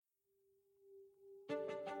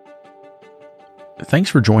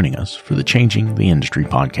Thanks for joining us for the Changing the Industry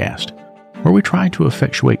podcast, where we try to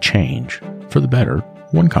effectuate change for the better,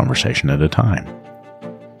 one conversation at a time.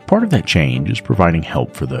 Part of that change is providing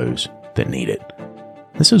help for those that need it.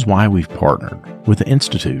 This is why we've partnered with the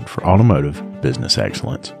Institute for Automotive Business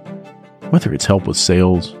Excellence. Whether it's help with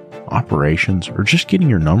sales, operations, or just getting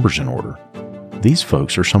your numbers in order, these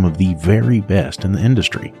folks are some of the very best in the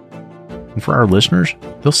industry. And for our listeners,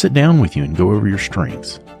 they'll sit down with you and go over your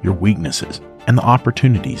strengths, your weaknesses, and the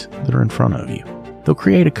opportunities that are in front of you. They'll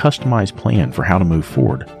create a customized plan for how to move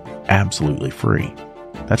forward, absolutely free.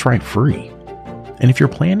 That's right, free. And if your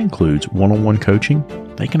plan includes one-on-one coaching,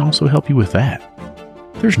 they can also help you with that.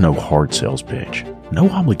 There's no hard sales pitch, no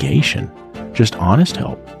obligation, just honest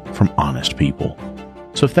help from honest people.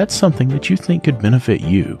 So if that's something that you think could benefit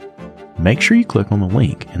you, make sure you click on the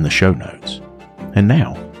link in the show notes. And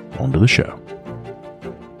now, on to the show.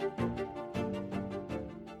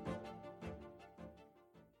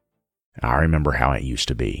 I remember how it used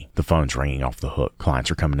to be. The phone's ringing off the hook.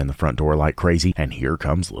 Clients are coming in the front door like crazy, and here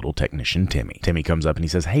comes little technician Timmy. Timmy comes up and he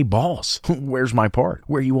says, "Hey, boss, where's my part?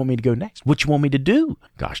 Where you want me to go next? What you want me to do?"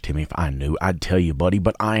 Gosh, Timmy, if I knew, I'd tell you, buddy,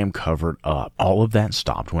 but I am covered up. All of that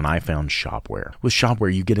stopped when I found Shopware. With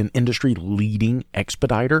Shopware, you get an industry-leading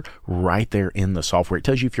expediter right there in the software. It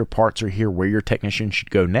tells you if your parts are here, where your technician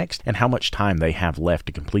should go next, and how much time they have left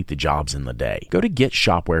to complete the jobs in the day. Go to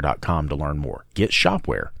getshopware.com to learn more.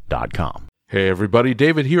 Getshopware.com. Hey everybody,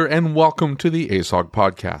 David here, and welcome to the ASOG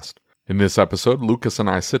podcast. In this episode, Lucas and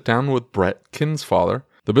I sit down with Brett Kinsfather,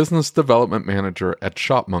 the Business Development Manager at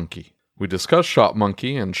Shopmonkey. We discuss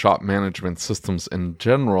Shopmonkey and shop management systems in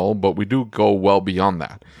general, but we do go well beyond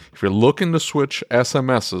that. If you're looking to switch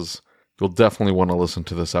SMSs, you'll definitely want to listen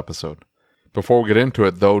to this episode. Before we get into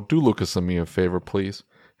it, though, do Lucas and me a favor, please.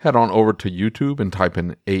 Head on over to YouTube and type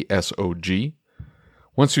in ASOG.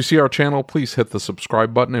 Once you see our channel, please hit the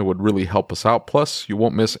subscribe button. It would really help us out. Plus, you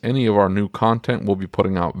won't miss any of our new content we'll be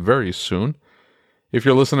putting out very soon. If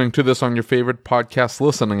you're listening to this on your favorite podcast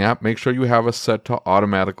listening app, make sure you have us set to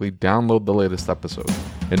automatically download the latest episode.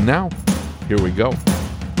 And now, here we go.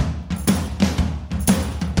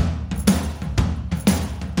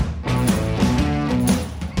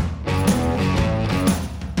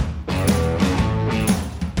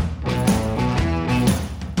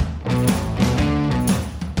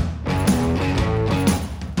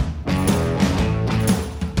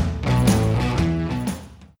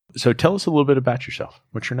 So tell us a little bit about yourself.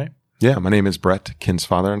 What's your name? Yeah, my name is Brett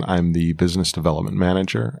Kinsfather, and I'm the Business Development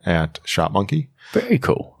Manager at Shopmonkey. Very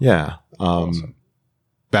cool. Yeah. Awesome.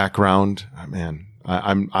 Background, man,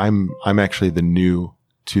 I'm actually the new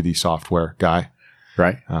to the software guy.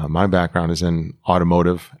 Right. My background is in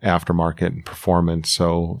automotive, aftermarket, and performance.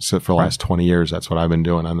 So for the last 20 years, that's what I've been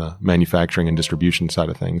doing on the manufacturing and distribution side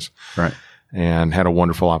of things. Right. And had a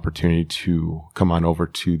wonderful opportunity to come on over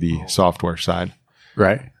to the software side.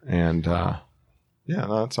 Right. And, yeah,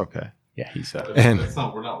 no, that's okay. Yeah, he's and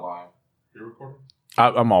we're not live. You're recording?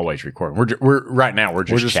 I'm always recording. We're right now. We're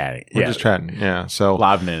just chatting. We're just chatting. Yeah. So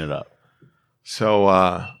livening it up. So,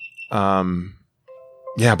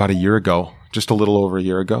 yeah, about a year ago, just a little over a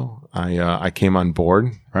year ago, I came on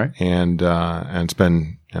board. Right. And it's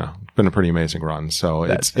been, it's been a pretty amazing run. So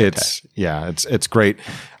it's great.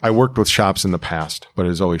 I worked with shops in the past, but it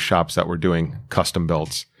was always shops that were doing custom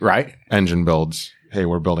builds. Right. Engine builds. Hey,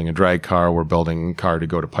 we're building a drag car. We're building a car to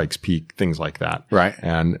go to Pikes Peak, things like that. Right.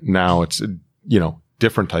 And now it's,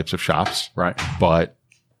 different types of shops. Right. But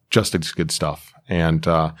just as good stuff. And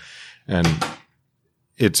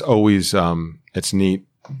it's always, it's neat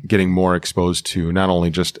getting more exposed to not only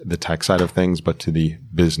just the tech side of things, but to the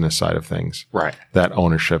business side of things. Right. That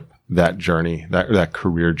ownership, that journey, that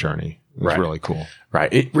career journey. It's really cool.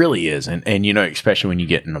 Right. It really is. And especially when you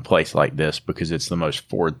get in a place like this, because it's the most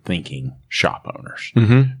forward-thinking shop owners,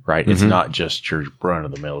 right? It's not just your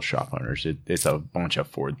run-of-the-mill shop owners. It's a bunch of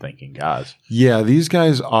forward-thinking guys. Yeah. These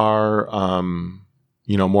guys are,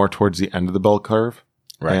 more towards the end of the bell curve,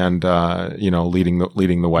 right. And, leading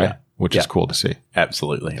the way, which is cool to see.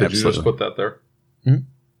 Absolutely. Did you just put that there? Mm-hmm.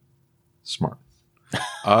 Smart.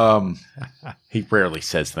 He rarely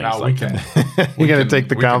says things like that. We're going to take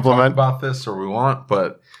the compliment. We can talk about this or we want,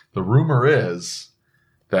 but the rumor is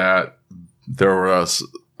that there was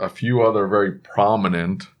a few other very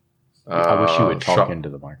prominent. I wish you would talk into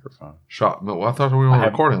the microphone. Well, I thought we were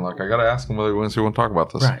recording. I got to ask him whether he wants to talk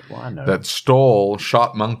about this. Right. Well, I know. That stole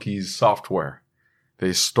Shopmonkey's software.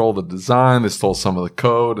 They stole the design. They stole some of the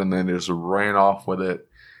code, and then they just ran off with it.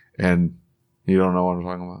 And you don't know what I'm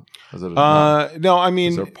talking about? No, I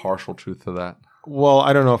mean, is there partial truth to that? Well,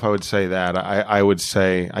 I don't know if I would say that. I would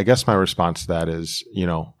say, I guess my response to that is,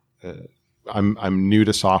 I'm new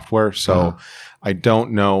to software, so I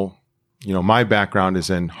don't know. My background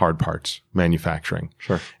is in hard parts manufacturing.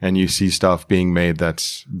 Sure. And you see stuff being made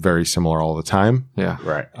that's very similar all the time. Yeah.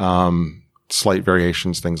 Right. Slight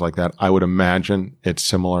variations, things like that. I would imagine it's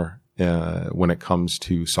similar when it comes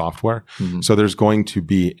to software. Mm-hmm. So there's going to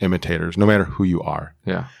be imitators, no matter who you are.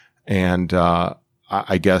 Yeah. And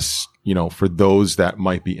I guess, for those that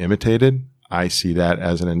might be imitated, I see that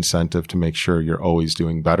as an incentive to make sure you're always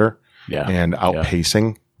doing better and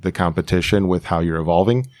outpacing the competition with how you're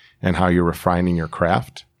evolving and how you're refining your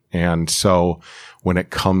craft. And so when it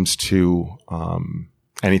comes to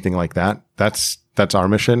anything like that, that's our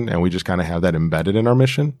mission. And we just kind of have that embedded in our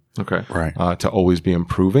mission. Okay. Right. To always be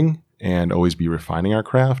improving and always be refining our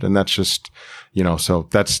craft. And that's just, so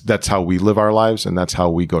that's how we live our lives, and that's how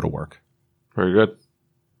we go to work. Very good.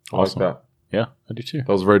 Awesome. I like that. Yeah, I do too. That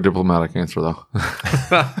was a very diplomatic answer, though.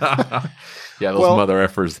 Yeah, those mother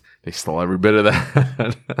effers, they stole every bit of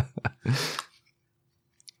that.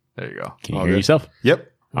 There you go. Can you hear yourself?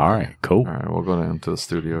 Yep. All right, cool. All right, we'll go down to the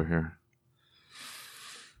studio here.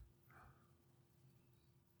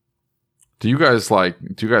 Do you guys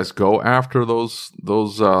go after those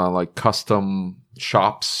like custom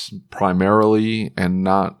shops primarily, and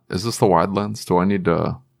not, is this the wide lens? Do I need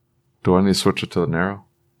to switch it to the narrow?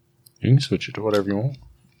 You can switch it to whatever you want.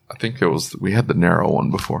 I think we had the narrow one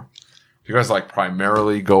before. Do you guys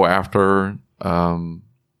primarily go after custom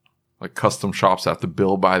shops that have to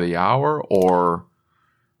bill by the hour, or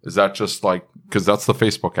is that just because that's the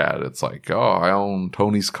Facebook ad? It's I own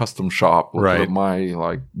Tony's custom shop with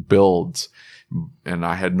my builds, and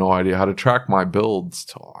I had no idea how to track my builds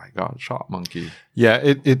till I got Shopmonkey. Yeah,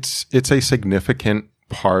 it's a significant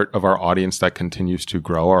part of our audience that continues to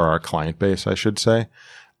grow, or our client base, I should say.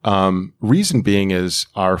 Reason being is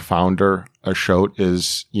our founder, Ashot,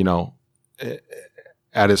 is,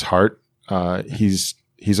 at his heart, he's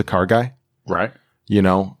a car guy. Right.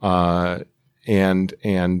 And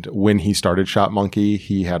when he started Shopmonkey,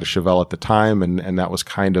 he had a Chevelle at the time, and that was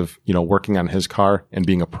kind of, working on his car and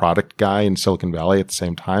being a product guy in Silicon Valley at the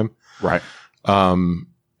same time. Right.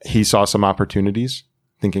 He saw some opportunities,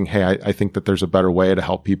 thinking, hey, I think that there's a better way to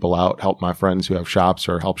help people out, help my friends who have shops,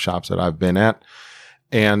 or help shops that I've been at.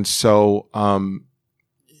 And so,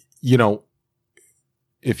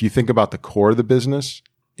 if you think about the core of the business,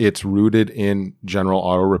 it's rooted in general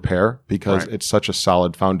auto repair, because it's such a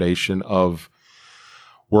solid foundation of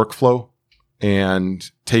workflow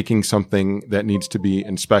and taking something that needs to be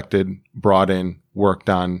inspected, brought in, worked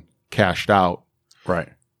on, cashed out. Right.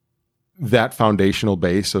 That foundational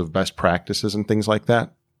base of best practices and things like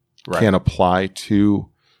that can apply to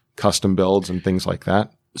custom builds and things like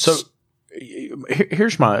that. So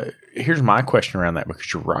here's my question around that,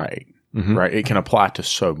 because you're right. Mm-hmm. Right. It can apply to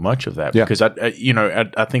so much of that, because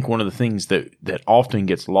I think one of the things that often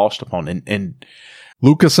gets lost upon, and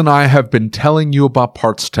Lucas and I have been telling you about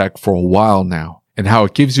Parts Tech for a while now, and how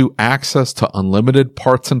it gives you access to unlimited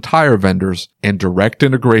parts and tire vendors and direct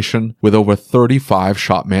integration with over 35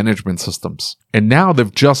 shop management systems. And now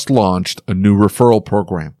they've just launched a new referral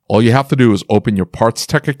program. All you have to do is open your Parts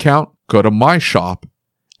Tech account, go to My Shop,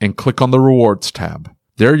 and click on the Rewards tab.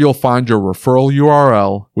 There you'll find your referral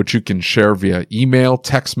URL, which you can share via email,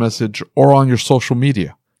 text message, or on your social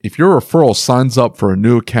media. If your referral signs up for a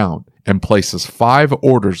new account and places 5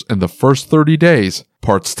 orders in the first 30 days,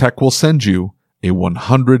 Parts Tech will send you a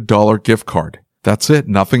 $100 gift card. That's it.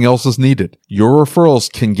 Nothing else is needed. Your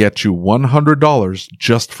referrals can get you $100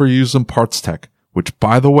 just for using Parts Tech, which,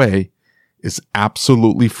 by the way, is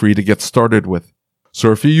absolutely free to get started with.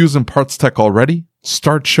 So if you're using Parts Tech already,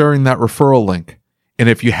 start sharing that referral link. And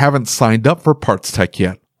if you haven't signed up for Parts Tech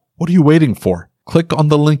yet, what are you waiting for? Click on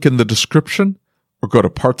the link in the description or go to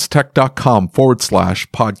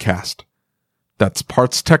partstech.com/podcast. That's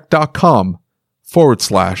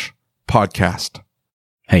partstech.com/podcast.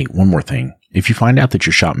 Hey, one more thing. If you find out that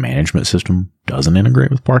your shop management system doesn't integrate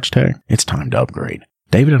with Parts Tech, it's time to upgrade.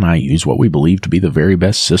 David and I use what we believe to be the very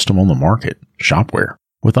best system on the market, Shopware.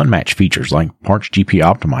 With unmatched features like Parts GP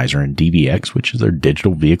Optimizer and DVX, which is their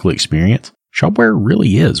digital vehicle experience, Shopware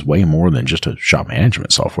really is way more than just a shop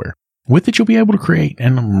management software. With it, you'll be able to create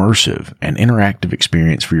an immersive and interactive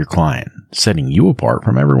experience for your client, setting you apart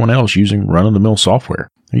from everyone else using run-of-the-mill software.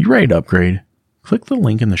 Are you ready to upgrade? Click the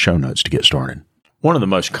link in the show notes to get started. One of the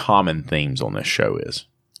most common themes on this show is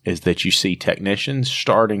that you see technicians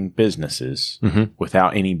starting businesses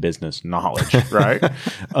without any business knowledge, right?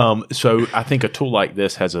 So I think a tool like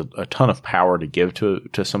this has a ton of power to give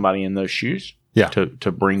to somebody in those shoes. Yeah.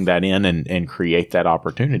 To bring that in and create that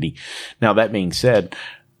opportunity. Now, that being said,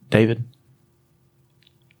 David,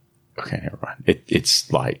 okay, never mind. It's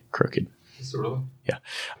crooked. Is it really? Yeah.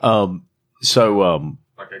 Like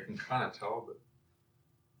I can kind of tell,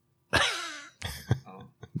 but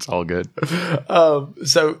it's all good.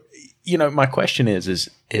 My question is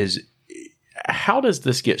how does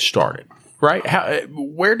this get started? Right?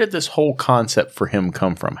 Where did this whole concept for him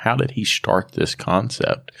come from? How did he start this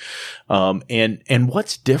concept? And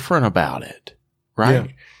what's different about it? Right?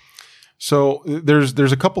 Yeah. So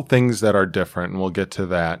there's a couple things that are different, and we'll get to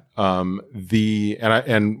that.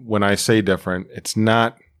 And when I say different, it's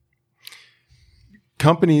not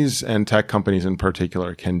companies, and tech companies in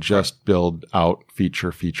particular, can just build out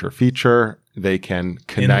feature. They can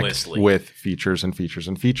connect endlessly with features and features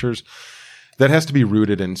and features. That has to be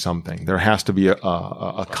rooted in something. There has to be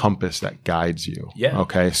a compass that guides you. Yeah.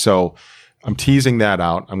 Okay. So I'm teasing that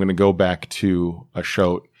out. I'm going to go back to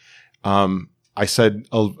Ashot. I said,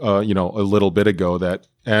 a little bit ago that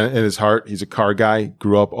in his heart, he's a car guy,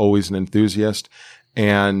 grew up always an enthusiast.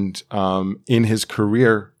 And, in his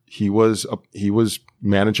career, he was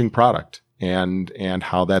managing product and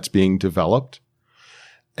how that's being developed.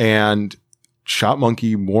 And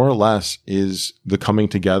Shopmonkey more or less is the coming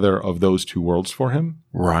together of those two worlds for him.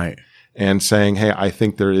 Right. And saying, hey, I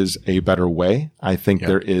think there is a better way. I think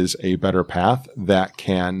there is a better path that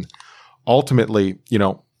can ultimately,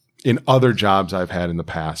 in other jobs I've had in the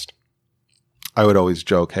past, I would always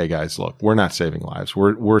joke, hey guys, look, we're not saving lives.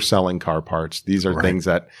 We're selling car parts. These are things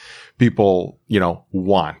that people,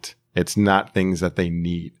 want. It's not things that they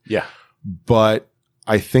need. Yeah. But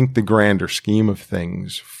I think the grander scheme of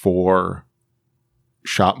things for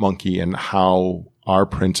Shopmonkey and how our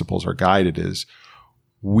principles are guided is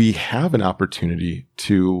we have an opportunity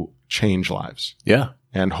to change lives. Yeah.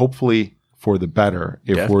 And hopefully for the better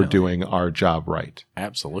if we're doing our job right.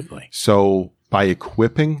 Absolutely. So by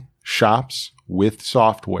equipping shops with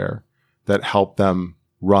software that help them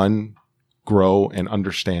run, grow, and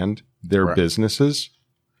understand their businesses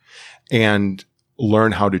and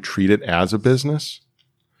learn how to treat it as a business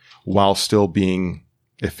while still being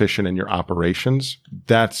efficient in your operations,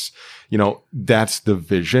 that's the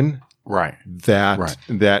vision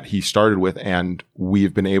that he started with, and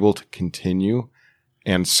we've been able to continue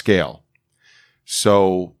and scale.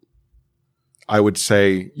 So I would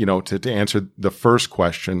say, to answer the first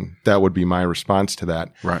question, that would be my response to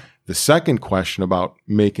that. Right. The second question about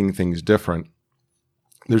making things different,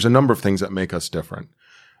 there's a number of things that make us different.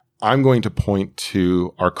 I'm going to point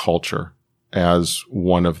to our culture as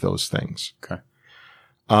one of those things. Okay.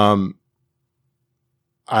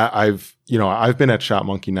 I've been at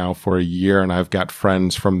Shopmonkey now for a year, and I've got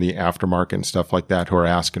friends from the aftermarket and stuff like that who are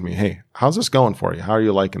asking me, hey, how's this going for you? How are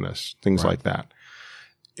you liking this? Things like that.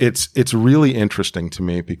 It's really interesting to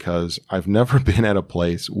me because I've never been at a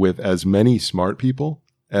place with as many smart people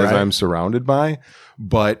as I'm surrounded by,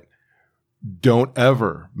 but don't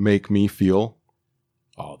ever make me feel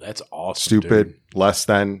that's awesome. Stupid, dude. Less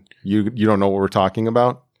than you don't know what we're talking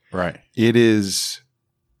about. Right. It is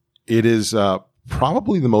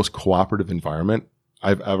probably the most cooperative environment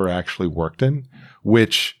I've ever actually worked in,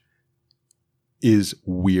 which is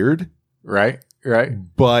weird. Right.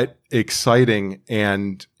 But exciting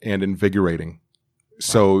and invigorating.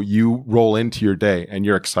 So you roll into your day and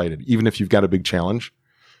you're excited, even if you've got a big challenge,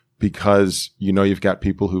 because you've got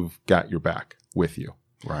people who've got your back with you.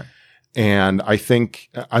 Right. And I think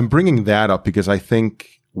I'm bringing that up because I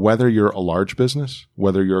think whether you're a large business,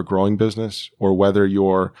 whether you're a growing business, or whether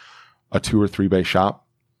you're a 2 or 3 bay shop,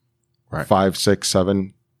 5, 6,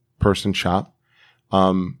 7 person shop,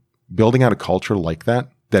 building out a culture like that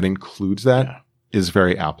includes that is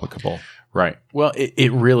very applicable. Right. Well,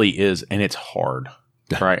 it really is. And it's hard,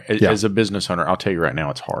 right? As a business owner, I'll tell you right now,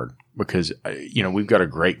 it's hard because, we've got a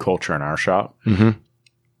great culture in our shop. Mm-hmm.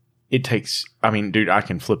 It takes, dude, I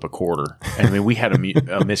can flip a quarter. And we had a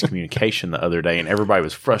miscommunication the other day and everybody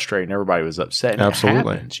was frustrated and everybody was upset. And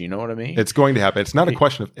absolutely. It happens, you know what I mean? It's going to happen. It's not a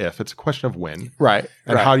question of if, it's a question of when. Right.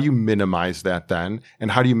 And how do you minimize that then?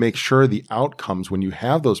 And how do you make sure the outcomes when you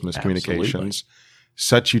have those miscommunications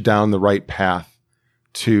set you down the right path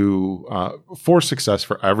to, for success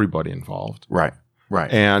for everybody involved? Right. Right.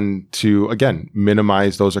 And to, again,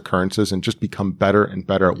 minimize those occurrences and just become better and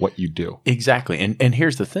better at what you do. Exactly. And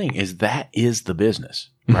here's the thing is that is the business,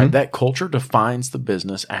 right? Mm-hmm. That culture defines the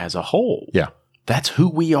business as a whole. Yeah. That's who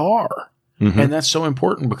we are. Mm-hmm. And that's so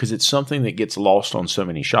important because it's something that gets lost on so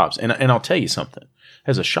many shops. And I'll tell you something.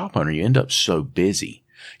 As a shop owner, you end up so busy.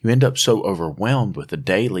 You end up so overwhelmed with the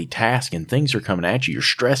daily task and things are coming at you. You're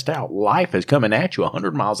stressed out. Life is coming at you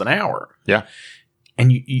 100 miles an hour. Yeah.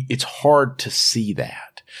 And it's hard to see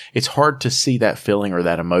that. It's hard to see that feeling or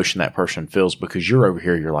that emotion that person feels because you're over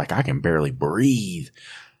here, you're like, I can barely breathe.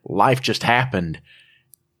 Life just happened.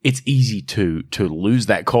 it's easy to lose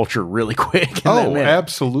that culture really quick. Oh,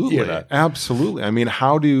 absolutely. Absolutely. I mean,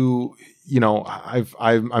 how do,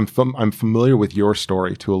 I'm familiar with your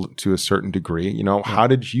story to a certain degree. How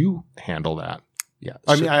did you handle that? Yeah.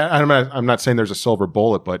 I mean, I'm not saying there's a silver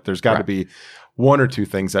bullet, but there's got to be one or two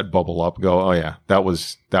things that bubble up, go, oh yeah, that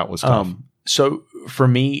was tough. So for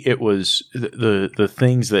me, it was the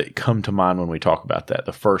things that come to mind when we talk about that.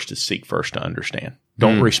 The first is seek first to understand.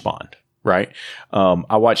 Don't respond. Right.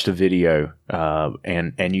 I watched a video,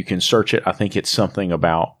 and you can search it. I think it's something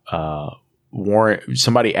about, Warren.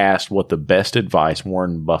 Somebody asked what the best advice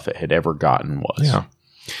Warren Buffett had ever gotten was. Yeah.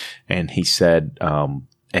 And he said,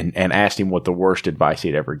 and asked him what the worst advice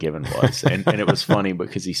he'd ever given was. and it was funny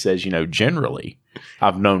because he says, generally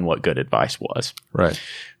I've known what good advice was. Right.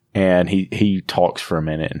 And he talks for a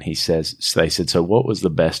minute and they said, so what was the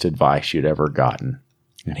best advice you'd ever gotten?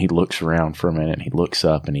 And he looks around for a minute and he looks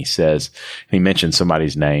up and he says, he mentions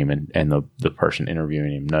somebody's name and the person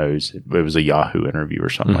interviewing him knows it was a Yahoo interview or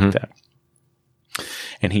something like that.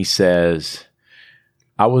 And he says,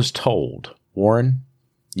 I was told, Warren,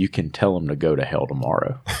 you can tell him to go to hell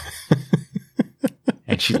tomorrow.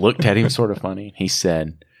 And she looked at him sort of funny. And he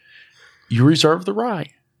said, you reserve the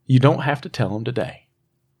right. You don't have to tell him today.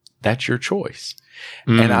 That's your choice.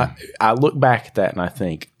 And I look back at that and I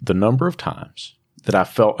think the number of times that I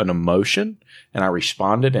felt an emotion and I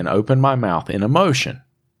responded and opened my mouth in emotion,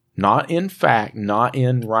 not in fact, not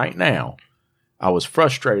in right now. I was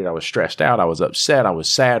frustrated. I was stressed out. I was upset. I was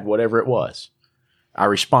sad, whatever it was. I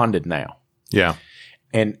responded now. Yeah.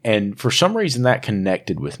 And for some reason that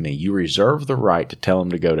connected with me. You reserve the right to tell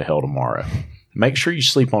him to go to hell tomorrow. Make sure you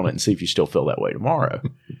sleep on it and see if you still feel that way tomorrow.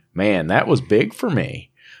 Man, that was big for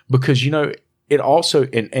me because, it also,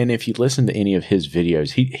 and if you listen to any of his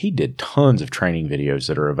videos, he did tons of training videos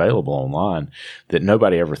that are available online that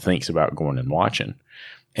nobody ever thinks about going and watching.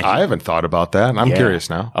 And I haven't thought about that, and I'm curious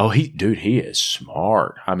now. Oh, he is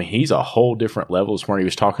smart. I mean, he's a whole different level. It's where he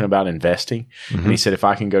was talking about investing. And he said, if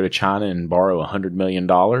I can go to China and borrow $100 million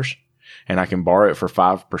and I can borrow it for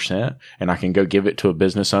 5% and I can go give it to a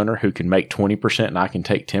business owner who can make 20% and I can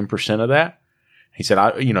take 10% of that. He said,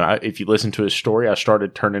 if you listen to his story, I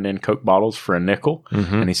started turning in Coke bottles for a nickel.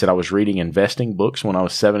 And he said, I was reading investing books when I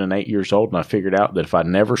was 7 and 8 years old. And I figured out that if I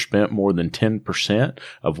never spent more than 10%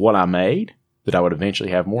 of what I made, that I would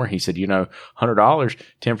eventually have more. He said, $100,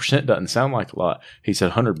 10% doesn't sound like a lot. He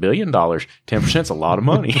said, $100 billion, 10% is a lot of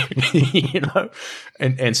money,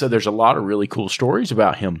 And so there's a lot of really cool stories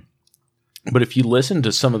about him. But if you listen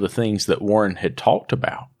to some of the things that Warren had talked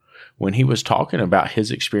about, when he was talking about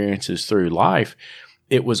his experiences through life,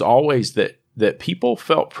 it was always that people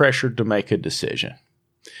felt pressured to make a decision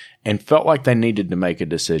and felt like they needed to make a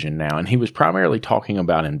decision now. And he was primarily talking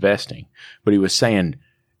about investing, but he was saying,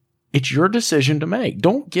 it's your decision to make.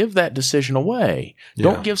 Don't give that decision away. Yeah.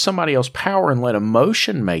 Don't give somebody else power and let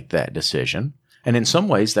emotion make that decision. And in some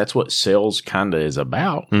ways, that's what sales kind of is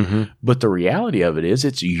about. But the reality of it is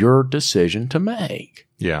it's your decision to make.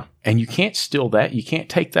 Yeah. And you can't steal that. You can't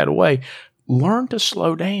take that away. Learn to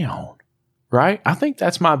slow down, right? I think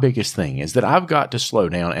that's my biggest thing is that I've got to slow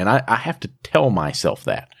down and I have to tell myself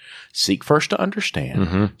that. Seek first to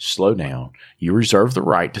understand, slow down. You reserve the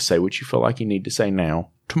right to say what you feel like you need to say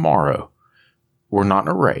now, tomorrow. We're not in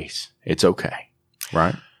a race. It's okay,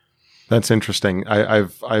 right? That's interesting.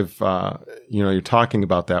 I've you're talking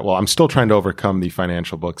about that. Well, I'm still trying to overcome the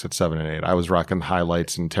financial books at 7 and 8. I was rocking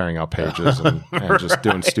highlights and tearing out pages and just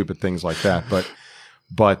doing stupid things like that.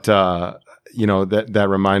 But that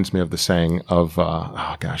reminds me of the saying of,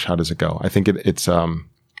 oh gosh, how does it go? I think it's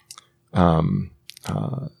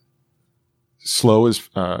slow is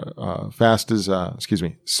fast as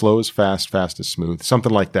slow is fast, fast is smooth,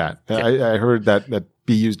 something like that. Yeah. I heard that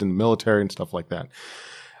be used in the military and stuff like that.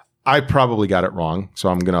 I probably got it wrong, so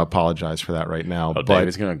I'm going to apologize for that right now. Oh,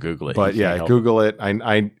 David's going to Google it. But yeah, Google it.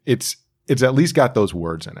 It's at least got those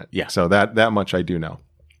words in it. Yeah. So that much I do know.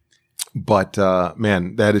 But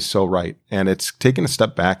man, that is so right, and it's taking a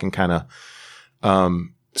step back and kind of,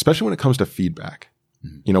 especially when it comes to feedback.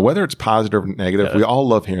 Whether it's positive or negative, we all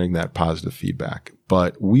love hearing that positive feedback.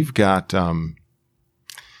 But we've got, if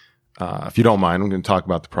you don't mind, I'm going to talk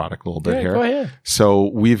about the product a little bit here. Go ahead. So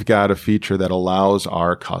we've got a feature that allows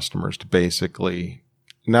our customers to basically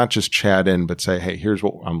not just chat in, but say, hey, here's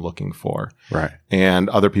what I'm looking for. Right. And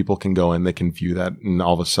other people can go in, they can view that. And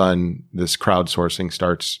all of a sudden, this crowdsourcing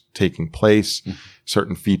starts taking place,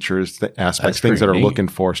 certain features, aspects, things that are looking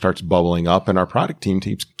for starts bubbling up, and our product team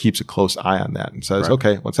keeps a close eye on that and says,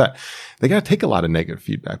 okay, what's that? They got to take a lot of negative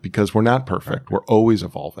feedback because we're not perfect. We're always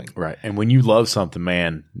evolving. Right. And when you love something,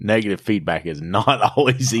 man, negative feedback is not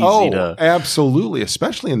always easy to. Absolutely.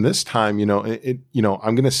 Especially in this time, I'm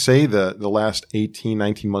going to say the last 18,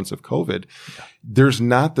 19 months of COVID, there's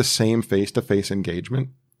not the same face-to-face engagement.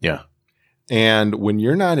 Yeah. And when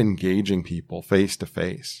you're not engaging people face to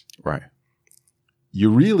face, right, you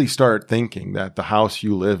really start thinking that the house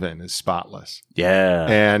you live in is spotless. Yeah.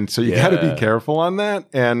 And so you got to be careful on that.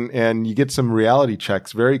 And you get some reality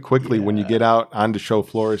checks very quickly when you get out onto show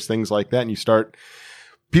floors, things like that. And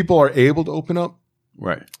people are able to open up.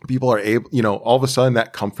 Right. People are able, all of a sudden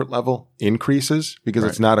that comfort level increases because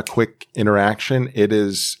it's not a quick interaction.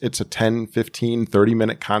 It's a 10, 15,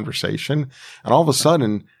 30-minute conversation. And all of a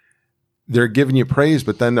sudden, they're giving you praise,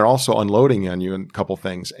 but then they're also unloading on you in a couple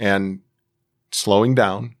things and slowing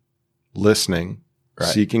down, listening,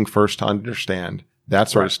 seeking first to understand, that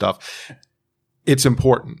sort of stuff. It's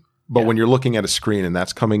important. But when you're looking at a screen and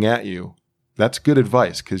that's coming at you, that's good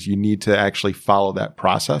advice because you need to actually follow that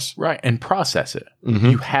process. Right. And process it.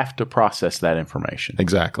 You have to process that information.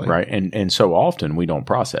 Exactly. Right. And so often we don't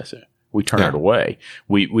process it. We turn it away.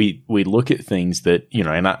 We look at things that,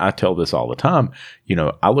 and I tell this all the time,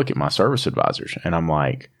 I look at my service advisors and I'm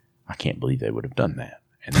like, I can't believe they would have done that.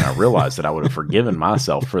 And then I realized that I would have forgiven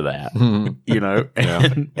myself for that, and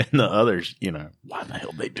the others, why the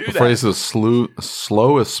hell they do that? The phrase is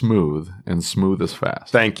slow is smooth and smooth is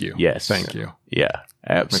fast. Thank you. Yes. Thank you. Yeah,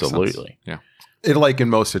 absolutely. Yeah. Like in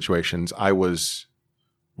most situations, I was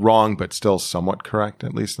wrong, but still somewhat correct.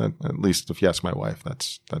 At least if you ask my wife,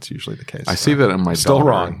 that's usually the case. I see that in my still daughter.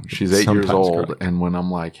 Wrong. She's 8 years old, correct. and when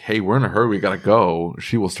I'm like, "Hey, we're in a hurry, we gotta go,"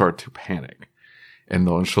 she will start to panic, and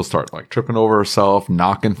then she'll start like tripping over herself,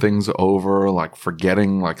 knocking things over, like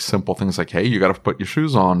forgetting like simple things like, "Hey, you gotta put your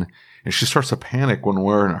shoes on," and she starts to panic when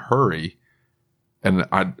we're in a hurry. And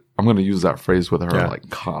I'm going to use that phrase with her like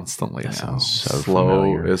constantly. That sounds so slow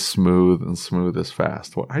familiar. is smooth and smooth is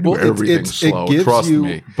fast. I do everything slow. Trust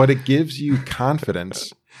me. But it gives you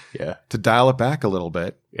confidence to dial it back a little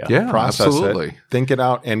bit. Yeah, process absolutely. it, think it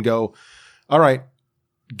out, and go, all right,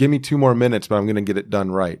 give me 2 more minutes, but I'm going to get it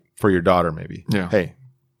done right for your daughter maybe. Yeah. Hey,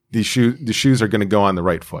 the shoes are going to go on the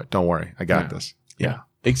right foot. Don't worry. I got this. Yeah.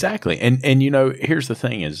 Exactly. And here's the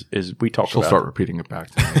thing is we talk She'll about start repeating it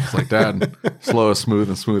back to me. It's like, Dad, slow is smooth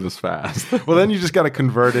and smooth is fast. Well, then you just got to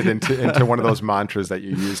convert it into one of those mantras that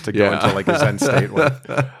you use to go into like a Zen state with.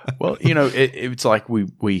 Well, it's like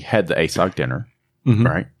we had the ASOG dinner,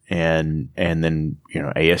 right? And then,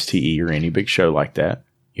 ASTE or any big show like that,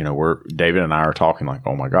 where David and I are talking like,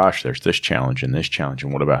 oh my gosh, there's this challenge and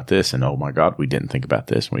what about this? And oh my God, we didn't think about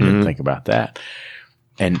this. We didn't think about that.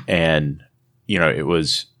 And it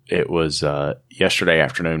was yesterday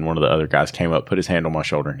afternoon, one of the other guys came up, put his hand on my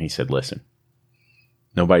shoulder, and he said, listen,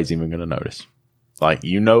 nobody's even going to notice. Like,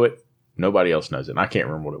 it, nobody else knows it. And I can't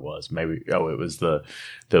remember what it was. Maybe, it was the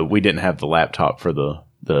we didn't have the laptop for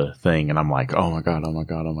the thing. And I'm like, oh my God. And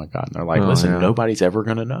they're like, listen, nobody's ever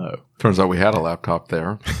going to know. Turns out we had a laptop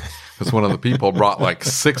there. Because one of the people brought like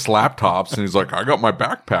 6 laptops, and he's like, I got my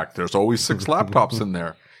backpack. There's always 6 laptops in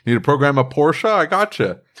there. You need to program a Porsche? I got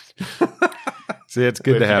you. See, it's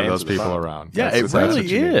good to have those people around. Yeah, it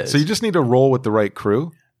really is. So you just need to roll with the right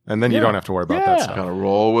crew, and then you don't have to worry about that stuff. Got to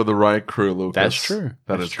roll with the right crew, Lucas. That's true.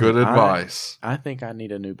 That is good advice. I think I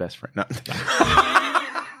need a new best friend. No.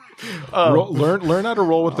 Learn how to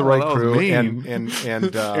roll with the right crew and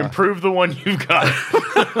improve the one you've got.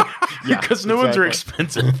 Because new ones are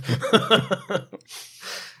expensive.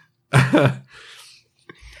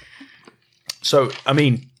 So, I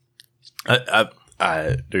mean,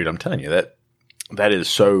 dude, I'm telling you that is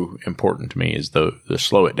so important to me is the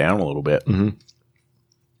slow it down a little bit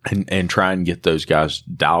and try and get those guys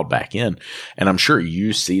dialed back in. And I'm sure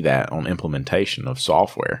you see that on implementation of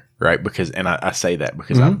software, right? Because, and I say that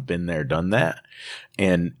because I've been there, done that.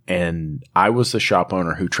 And I was the shop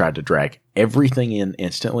owner who tried to drag everything in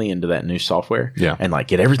instantly into that new software and like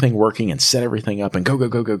get everything working and set everything up and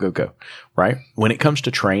go. Right. When it comes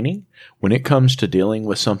to training, when it comes to dealing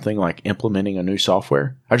with something like implementing a new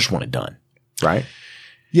software, I just want it done. Right.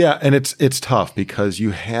 Yeah. And it's tough because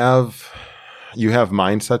you have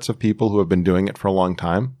mindsets of people who have been doing it for a long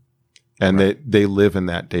time and they live in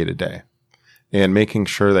that day to day, and making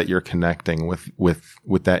sure that you're connecting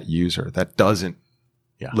with that user that doesn't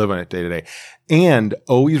live on it day to day, and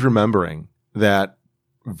always remembering that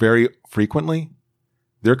very frequently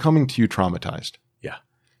they're coming to you traumatized. Yeah.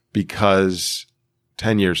 Because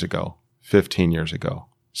 10 years ago, 15 years ago,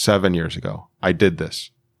 7 years ago, I did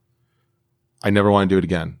this. I never want to do it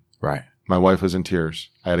again. Right. My wife was in tears.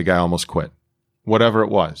 I had a guy almost quit. Whatever it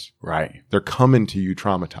was. Right. They're coming to you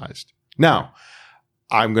traumatized. Now,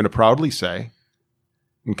 I'm going to proudly say,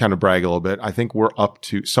 and kind of brag a little bit, I think we're up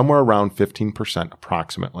to somewhere around 15%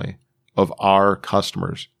 approximately of our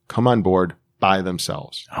customers come on board by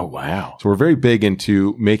themselves. Oh, wow. So we're very big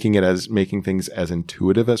into making things as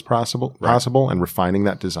intuitive as possible and refining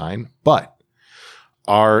that design. But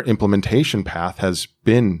our implementation path has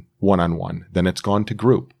been one-on-one. Then it's gone to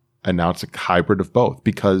group. And now it's a hybrid of both,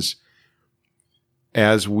 because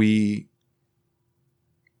as we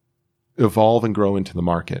evolve and grow into the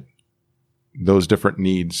market, those different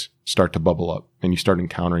needs start to bubble up and you start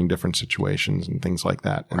encountering different situations and things like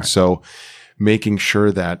that. And so making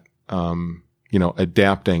sure that,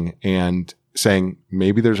 adapting and saying,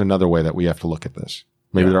 maybe there's another way that we have to look at this.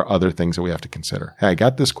 Maybe there are other things that we have to consider. Hey, I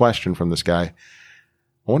got this question from this guy.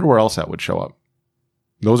 I wonder where else that would show up.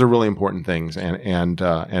 Those are really important things. And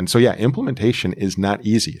so implementation is not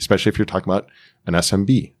easy, especially if you're talking about an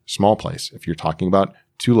SMB, small place. If you're talking about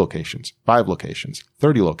 2 locations, 5 locations,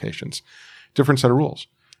 30 locations, different set of rules.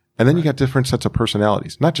 And then you got different sets of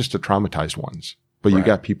personalities, not just the traumatized ones, but you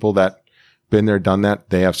got people that been there, done that.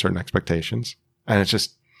 They have certain expectations. And it's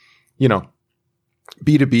just,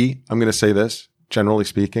 B2B, I'm going to say this, generally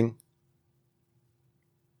speaking,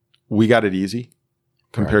 we got it easy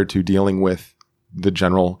compared to dealing with the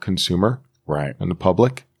general consumer and the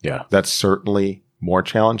public. Yeah. That's certainly more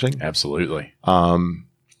challenging. Absolutely.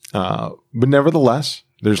 But nevertheless,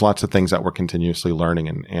 there's lots of things that we're continuously learning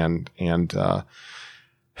and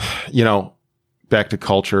back to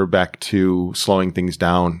culture, back to slowing things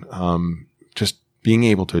down, just being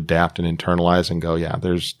able to adapt and internalize and go,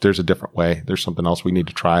 there's a different way. There's something else we need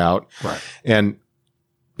to try out. Right. And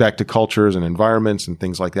back to cultures and environments and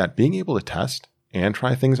things like that, being able to test and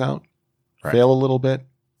try things out. Fail a little bit.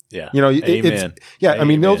 Yeah. Amen. I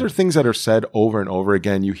mean, those are things that are said over and over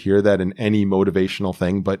again. You hear that in any motivational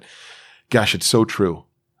thing, but gosh, it's so true.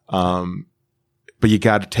 But you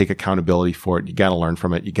got to take accountability for it. You got to learn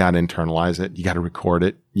from it. You got to internalize it. You got to record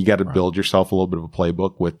it. You got to build yourself a little bit of a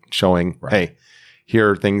playbook with showing, hey, here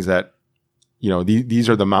are things that, these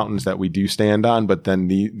are the mountains that we do stand on, but then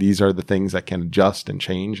these are the things that can adjust and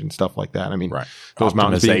change and stuff like that. I mean, those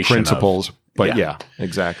mountains being principles. But yeah,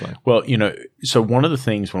 exactly. Well, so one of the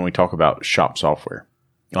things when we talk about shop software,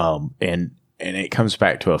 and it comes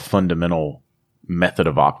back to a fundamental method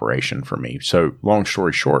of operation for me. So long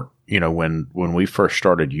story short, when we first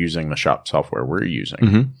started using the shop software we're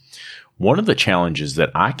using, one of the challenges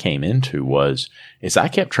that I came into is I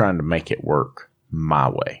kept trying to make it work my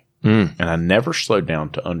way. And I never slowed down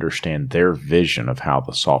to understand their vision of how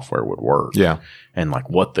the software would work. Yeah. And like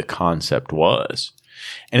what the concept was.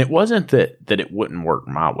 And it wasn't that it wouldn't work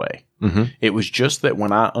my way. It was just that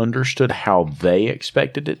when I understood how they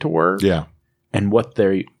expected it to work, and what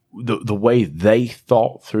the way they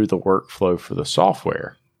thought through the workflow for the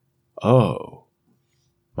software, my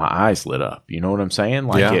eyes lit up. You know what I'm saying?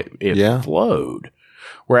 Like it flowed.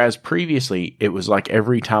 Whereas previously, it was like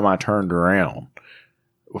every time I turned around,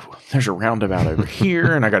 there's a roundabout over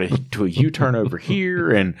here, and I got to do a U-turn over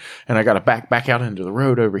here, and I got to back out into the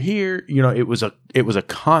road over here. It was a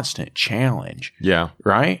constant challenge. Yeah.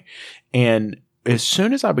 Right. And as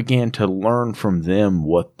soon as I began to learn from them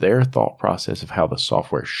what their thought process of how the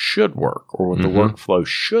software should work or what the workflow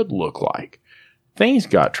should look like, things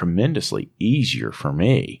got tremendously easier for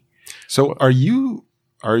me. So are you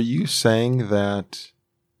saying that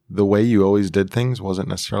the way you always did things wasn't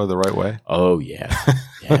necessarily the right way? Oh, yeah.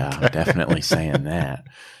 Yeah, I'm definitely saying that.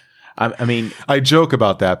 I mean, I joke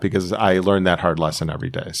about that because I learn that hard lesson every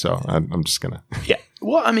day. So I'm just going to. Yeah.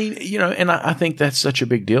 Well, I mean, and I think that's such a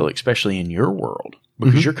big deal, especially in your world,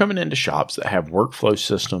 because you're coming into shops that have workflow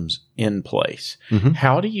systems in place.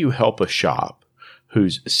 How do you help a shop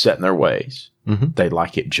who's set in their ways? They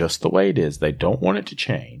like it just the way it is. They don't want it to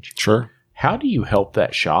change. Sure. How do you help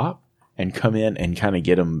that shop and come in and kind of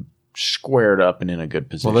get them squared up and in a good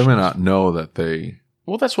position? Well, they may not know that they.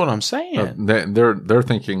 Well, that's what I'm saying. They're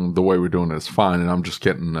thinking the way we're doing it is fine, and I'm just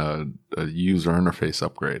getting a user interface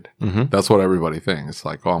upgrade. That's what everybody thinks.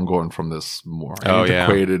 Like, I'm going from this more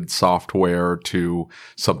antiquated software to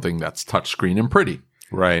something that's touchscreen and pretty.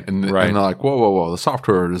 Right. And they're like, whoa. The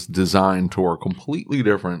software is designed to work completely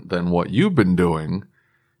different than what you've been doing.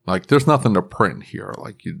 Like, there's nothing to print here.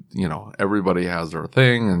 Like, everybody has their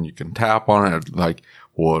thing and you can tap on it. Like,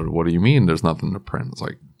 what do you mean there's nothing to print? It's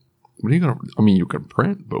like, what are you you can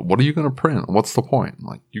print, but what are you going to print? What's the point?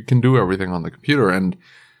 Like, you can do everything on the computer, and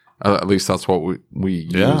at least that's what we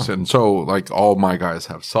use. And so, like, all my guys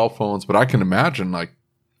have cell phones, but I can imagine, like,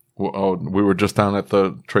 Well, we were just down at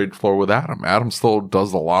the trade floor with Adam. Adam still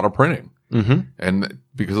does a lot of printing. Mm-hmm. And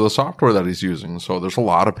because of the software that he's using. So there's a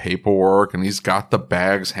lot of paperwork, and he's got the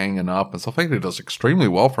bags hanging up and stuff like that. He does extremely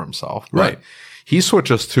well for himself. Right. He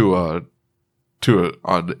switches to a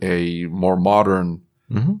more modern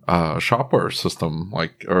shopware system,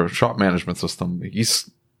 or shop management system.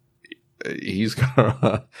 He's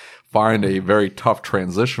gonna find a very tough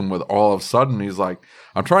transition with all of a sudden he's like,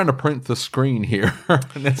 I'm trying to print the screen here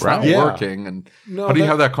and it's not working. And how do you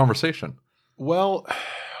have that conversation? Well,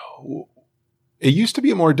 it used to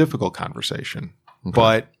be a more difficult conversation,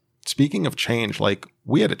 but speaking of change,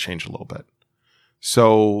 we had to change a little bit.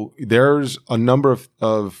 So there's a number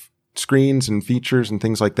of screens and features and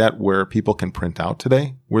things like that where people can print out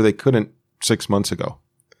today where they couldn't 6 months ago.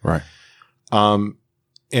 Right.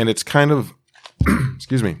 And it's kind of,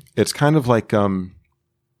 excuse me, it's kind of like,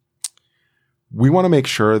 we want to make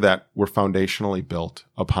sure that we're foundationally built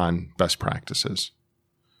upon best practices.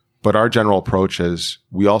 But our general approach is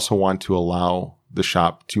we also want to allow the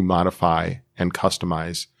shop to modify and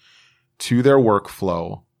customize to their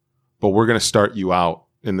workflow, but we're going to start you out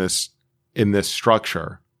in this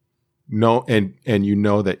structure. And you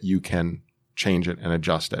know that you can change it and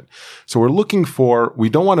adjust it. So we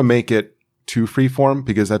don't want to make it too freeform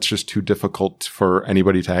because that's just too difficult for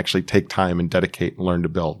anybody to actually take time and dedicate and learn to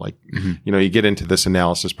build. You get into this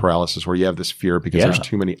analysis paralysis where you have this fear because there's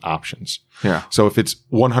too many options. Yeah. So if it's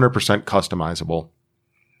 100% customizable,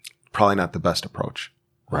 probably not the best approach.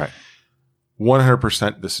 Right.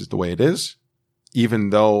 100% this is the way it is. Even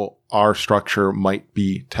though our structure might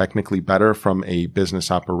be technically better from a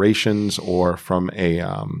business operations or from a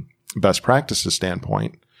best practices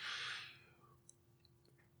standpoint,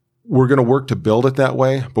 we're going to work to build it that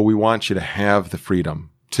way, but we want you to have the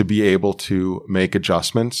freedom to be able to make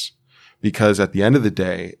adjustments because at the end of the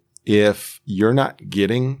day, if you're not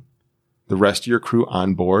getting the rest of your crew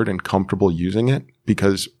on board and comfortable using it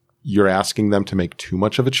because you're asking them to make too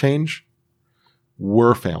much of a change,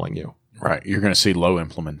 we're failing you. Right. You're going to see low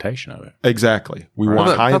implementation of it. Exactly. We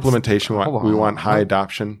want high implementation. We want high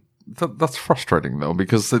adoption. That's frustrating though,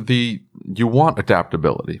 because you want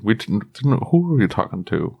adaptability. Who were you talking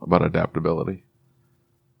to about adaptability?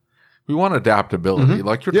 We want adaptability.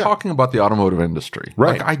 Mm-hmm. You're talking about the automotive industry.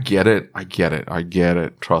 Right. I get it.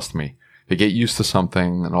 Trust me. They get used to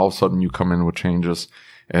something and all of a sudden you come in with changes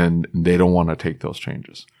and they don't want to take those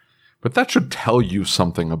changes. But that should tell you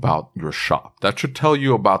something about your shop. That should tell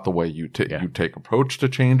you about the way you take approach to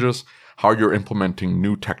changes, how you're implementing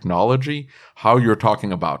new technology, how you're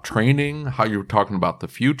talking about training, how you're talking about the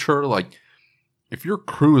future. If your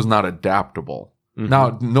crew is not adaptable,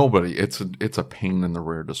 now it's a pain in the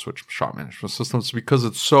rear to switch shop management systems because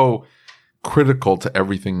it's so critical to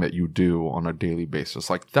everything that you do on a daily basis.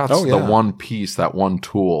 That's the one piece, that one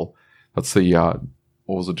tool. That's what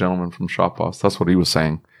was the gentleman from Shop Boss? That's what he was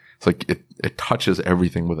saying. It's it touches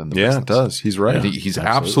everything within the business. Yeah, it does. He's right. And he's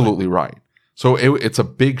absolutely right. So it's a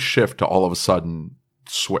big shift to all of a sudden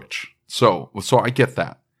switch. So I get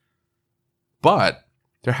that. But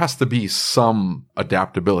there has to be some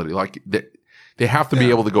adaptability. They have to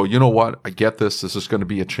be able to go, you know what? I get this. This is going to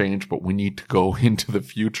be a change, but we need to go into the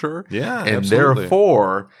future. Yeah, and absolutely.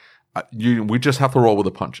 Therefore, we just have to roll with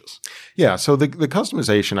the punches. Yeah. So the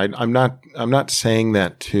customization, I'm not saying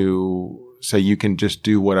that to say you can just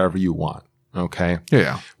do whatever you want. Okay.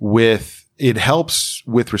 Yeah. It helps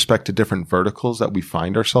with respect to different verticals that we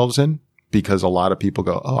find ourselves in because a lot of people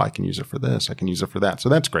go, oh, I can use it for this. I can use it for that. So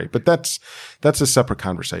that's great. But that's a separate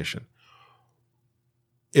conversation.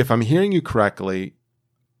 If I'm hearing you correctly,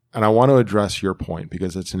 and I want to address your point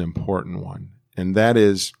because it's an important one, and that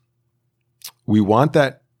is we want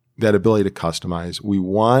that ability to customize. We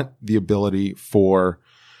want the ability for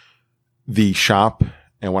the shop.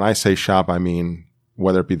 And when I say shop, I mean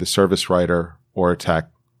whether it be the service writer or a tech,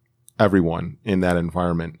 everyone in that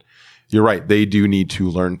environment. You're right. They do need to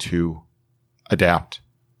learn to adapt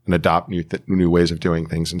and adopt new ways of doing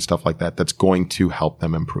things and stuff like that. That's going to help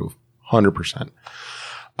them improve 100%.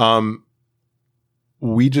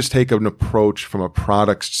 We just take an approach from a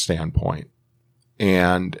product standpoint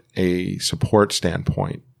and a support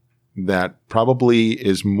standpoint that probably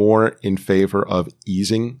is more in favor of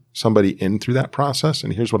easing somebody in through that process.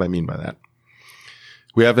 And here's what I mean by that.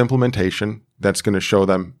 We have implementation that's going to show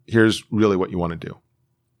them, here's really what you want to do.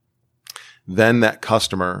 Then that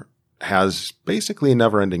customer has basically a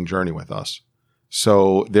never-ending journey with us.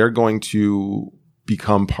 So they're going to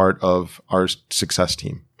become part of our success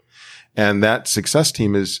team. And that success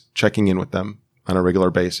team is checking in with them on a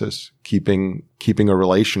regular basis, keeping a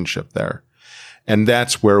relationship there. And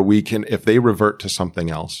that's where we can, if they revert to something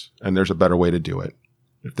else and there's a better way to do it,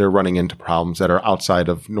 if they're running into problems that are outside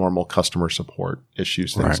of normal customer support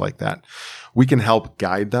issues, things like that. We can help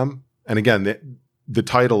guide them. And again, the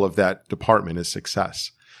title of that department is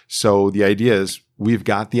success. So the idea is we've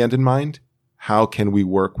got the end in mind. How can we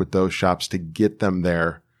work with those shops to get them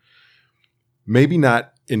there? Maybe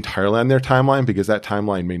not entirely on their timeline, because that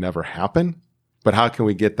timeline may never happen, but how can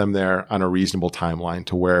we get them there on a reasonable timeline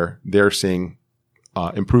to where they're seeing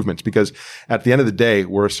improvements? Because at the end of the day,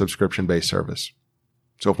 we're a subscription-based service.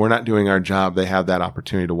 So if we're not doing our job, they have that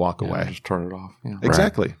opportunity to walk away. Just turn it off. Yeah.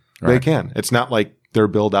 Exactly. Right. They can. It's not like they're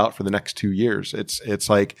billed out for the next 2 years. It's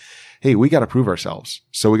like, hey, we got to prove ourselves.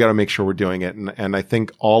 So we got to make sure we're doing it. And I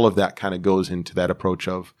think all of that kind of goes into that approach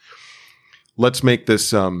of let's make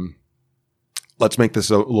this a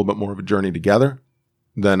little bit more of a journey together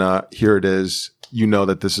than here it is. You know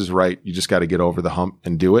that this is right. You just got to get over the hump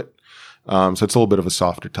and do it. So it's a little bit of a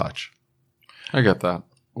softer touch. I get that.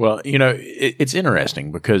 Well, it's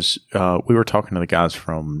interesting because we were talking to the guys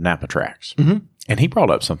from Napa Tracks, and he brought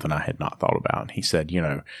up something I had not thought about. He said,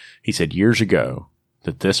 years ago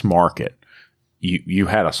that this market, you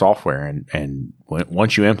had a software, and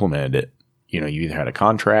once you implemented it, you either had a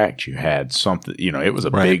contract, you had something, it was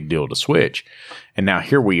a big deal to switch. And now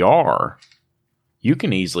here we are. You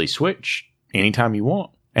can easily switch anytime you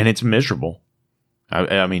want, and it's miserable.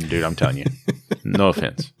 I mean, dude, I'm telling you, no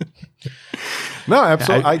offense. No,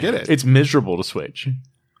 absolutely. I get it. It's miserable to switch.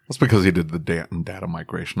 That's because he did the data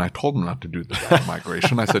migration. I told him not to do the data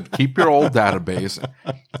migration. I said, keep your old database.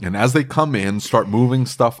 And as they come in, start moving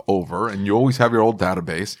stuff over. And you always have your old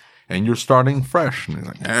database. And you're starting fresh. And he's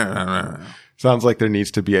like, Sounds like there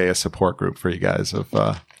needs to be a support group for you guys.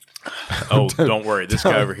 Oh, don't worry. This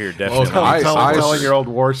guy over here definitely. Telling your old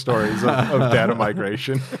war stories of data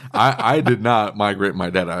migration. I did not migrate my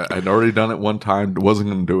data. I'd already done it one time. Wasn't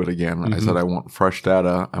going to do it again. Mm-hmm. I said, I want fresh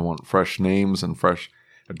data. I want fresh names and fresh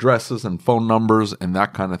addresses and phone numbers and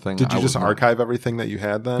that kind of thing. Did you just archive everything that you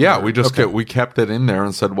had then? Yeah, we kept it in there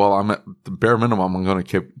and said, well, I'm at the bare minimum. I'm going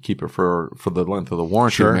to keep it for the length of the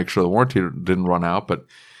warranty to make sure the warranty didn't run out. But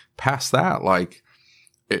past that, like,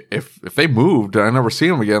 if they moved and I never see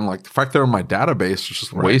them again, like the fact they're in my database is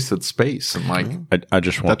just wasted space. And like, I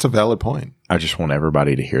just want, that's a valid point. I just want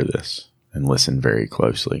everybody to hear this and listen very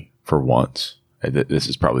closely for once. This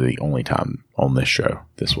is probably the only time on this show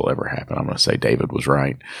this will ever happen. I'm going to say David was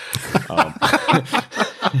right.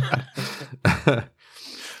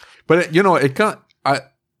 But it got, I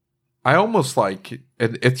almost like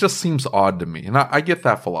it just seems odd to me. And I get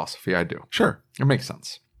that philosophy. I do. Sure. It makes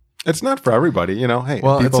sense. It's not for everybody, Hey,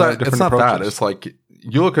 well, it's not that. It's like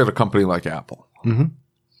you look at a company like Apple. Mm-hmm.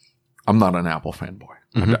 I'm not an Apple fanboy.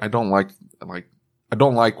 Mm-hmm. I don't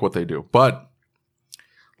like what they do, but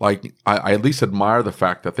like I at least admire the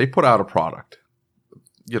fact that they put out a product,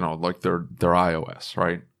 like their iOS,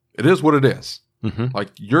 right? It is what it is. Mm-hmm. Like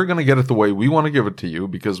you're going to get it the way we want to give it to you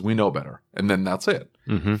because we know better, and then that's it.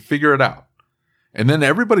 Mm-hmm. Figure it out. And then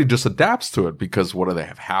everybody just adapts to it because what do they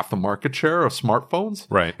have? Half the market share of smartphones?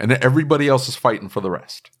 Right. And then everybody else is fighting for the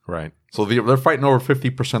rest. Right. So they're fighting over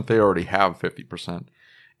 50%. They already have 50%.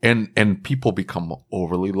 And people become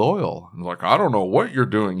overly loyal. And like, I don't know what you're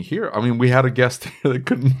doing here. I mean, we had a guest here that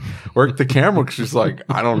couldn't work the camera because she's like,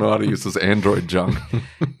 I don't know how to use this Android junk.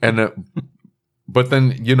 And but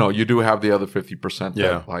then, you do have the other 50%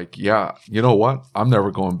 that like, you know what? I'm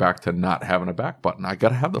never going back to not having a back button. I got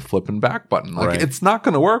to have the flipping back button. Like it's not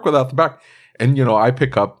going to work without the back. And,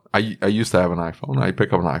 I used to have an iPhone. I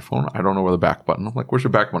pick up an iPhone. I don't know where the back button. I'm like, where's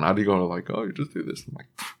your back button? How do you go? Like, oh, you just do this. I'm like,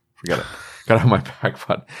 forget it. Got to have my back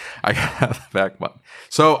button. I got to have the back button.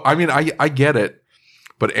 So, I mean, I get it.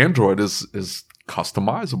 But Android is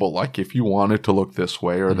customizable. Like if you want it to look this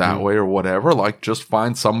way or that way or whatever, like just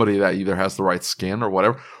find somebody that either has the right skin or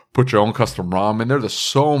whatever, put your own custom ROM in there. There's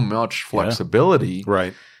so much flexibility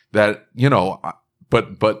that,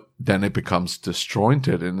 but then it becomes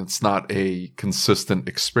disjointed and it's not a consistent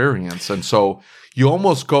experience. And so you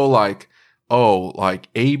almost go like,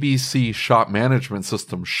 like ABC shop management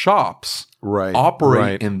system shops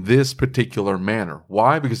operate in this particular manner.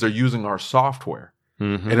 Why? Because they're using our software.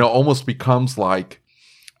 Mm-hmm. And it almost becomes like,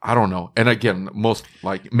 I don't know. And again, most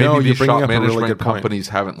like maybe these shop management companies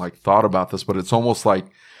haven't like thought about this, but it's almost like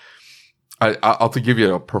I'll to give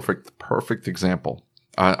you a perfect example.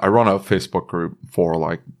 I run a Facebook group for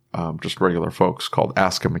like just regular folks called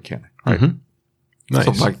Ask a Mechanic, right? Mm-hmm. Nice.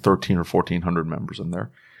 Something like 13 or 1400 members in there.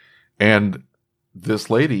 And this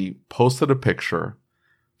lady posted a picture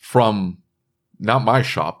from not my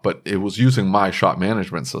shop, but it was using my shop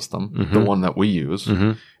management system, the one that we use.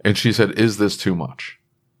 Mm-hmm. And she said, is this too much?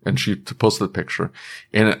 And she posted a picture.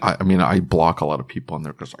 And I block a lot of people on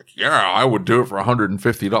there because like, yeah, I would do it for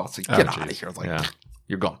 $150. Like, get out of here. Like,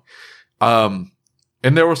 you're gone.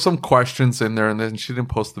 And there were some questions in there, and then she didn't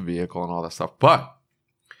post the vehicle and all that stuff. But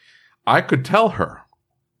I could tell her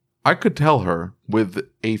with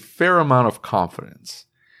a fair amount of confidence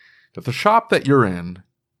that the shop that you're in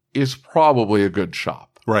is probably a good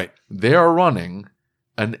shop. Right. They are running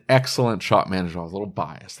an excellent shop manager. I was a little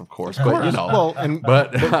biased, of course, but you know. Well,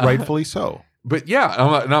 but rightfully so. But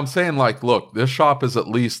yeah, and I'm saying like, look, this shop is at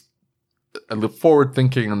least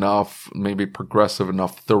forward-thinking enough, maybe progressive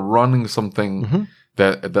enough. They're running something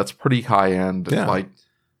that's pretty high-end. Yeah. Like,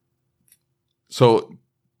 so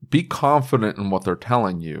be confident in what they're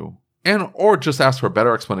telling you. Or just ask for a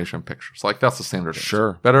better explanation in pictures. Like, that's the standard answer.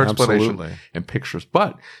 Sure. Better explanation in pictures.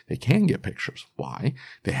 But they can get pictures. Why?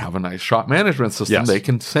 They have a nice shop management system. Yes. They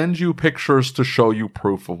can send you pictures to show you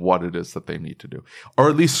proof of what it is that they need to do. Or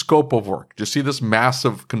at least scope of work. Do you see this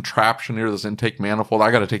massive contraption here, this intake manifold? I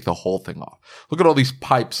got to take the whole thing off. Look at all these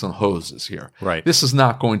pipes and hoses here. Right. This is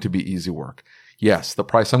not going to be easy work. Yes, the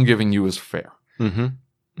price I'm giving you is fair.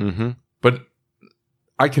 But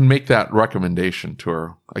I can make that recommendation to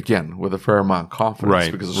her, again, with a fair amount of confidence.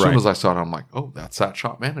 Right, because as soon as I saw it, I'm like, oh, that's that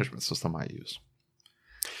shop management system I use.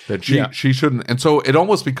 That she shouldn't. And so it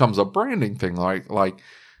almost becomes a branding thing. Like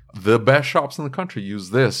the best shops in the country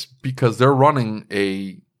use this because they're running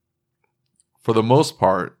for the most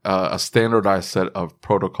part, a standardized set of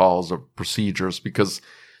protocols or procedures because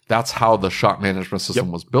that's how the shop management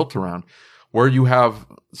system was built around. Where you have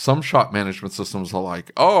some shop management systems are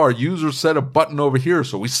like, oh, our user set a button over here,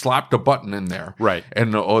 so we slapped a button in there. Right.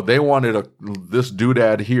 And they wanted this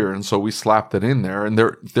doodad here, and so we slapped it in there. And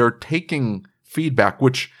they're taking feedback,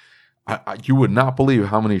 which you would not believe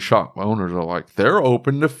how many shop owners are like, they're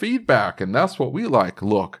open to feedback, and that's what we like.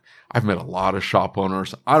 Look, I've met a lot of shop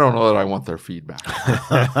owners. I don't know that I want their feedback.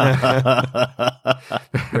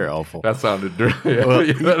 Very helpful. That sounded dirty. Well,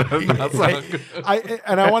 that sounded good.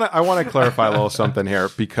 I want to clarify a little something here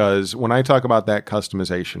because when I talk about that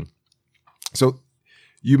customization, so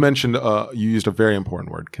you mentioned you used a very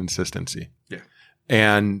important word, consistency. Yeah,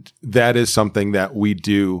 and that is something that we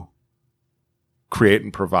do create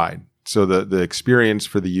and provide. So the experience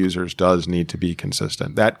for the users does need to be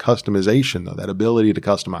consistent. That customization, though, that ability to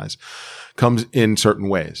customize comes in certain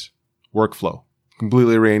ways. Workflow.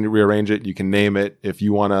 Completely rearrange it. You can name it. If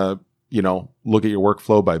you want to, look at your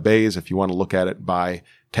workflow by bays, if you want to look at it by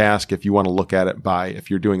task, if you want to look at it by, if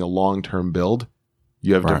you're doing a long-term build,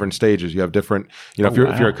 you have different stages. You have different, if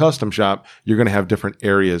you're a custom shop, you're going to have different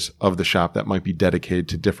areas of the shop that might be dedicated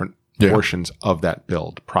to different portions of that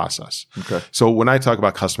build process. Okay. So when I talk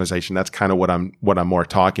about customization, that's kind of what I'm more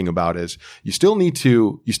talking about is you still need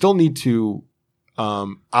to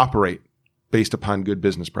operate based upon good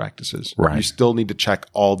business practices. Right. You still need to check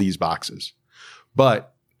all these boxes.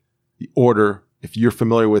 But the order, if you're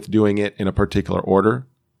familiar with doing it in a particular order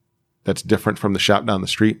that's different from the shop down the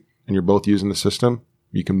street and you're both using the system,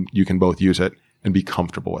 you can both use it and be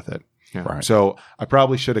comfortable with it. Yeah. Right. So I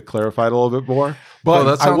probably should have clarified a little bit more,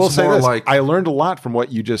 but I will say this. I learned a lot from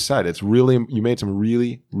what you just said. You made some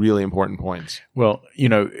really, really important points. Well,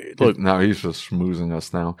 look, now he's just schmoozing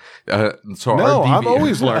us now. So no, I'm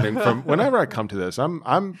always learning from whenever I come to this. I'm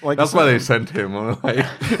like, that's why they sent him.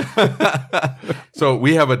 So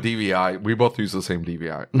we have a DVI. We both use the same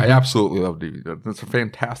DVI. I absolutely love DVI. It's a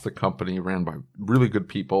fantastic company ran by really good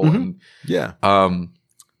people. And,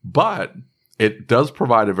 but it does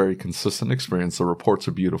provide a very consistent experience. The reports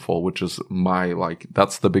are beautiful, which is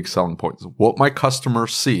that's the big selling point. What my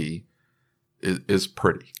customers see is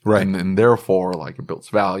pretty. Right. And therefore, it builds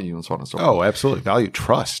value and so on and so forth. Oh, absolutely. Value,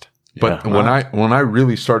 trust. But when I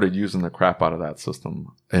really started using the crap out of that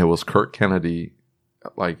system, it was Kirk Kennedy.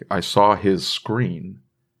 I saw his screen.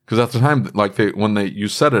 Because at the time, when you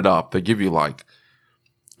set it up, they give you and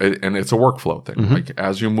it's a workflow thing.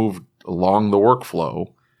 As you move along the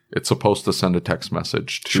workflow, it's supposed to send a text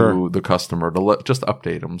message to the customer to just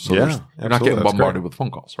update them. So you're not getting bombarded with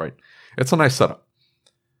phone calls, right? It's a nice setup.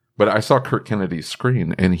 But I saw Kirk Kennedy's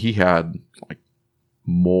screen and he had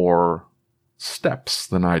more steps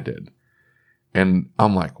than I did. And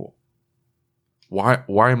I'm like, well,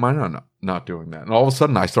 why am I not doing that? And all of a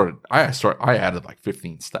sudden I added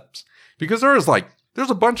 15 steps because there's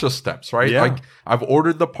a bunch of steps, right? Yeah. I've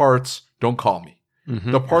ordered the parts, don't call me.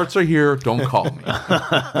 The parts are here. Don't call me.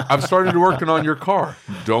 I've started working on your car.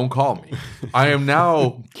 Don't call me. I am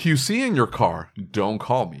now QCing your car. Don't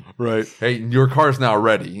call me. Right. Hey, your car's now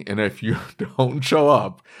ready. And if you don't show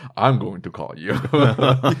up, I'm going to call you.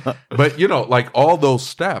 But, all those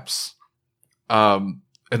steps,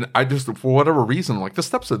 And I just, for whatever reason, like the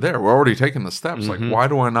steps are there. We're already taking the steps. Like, why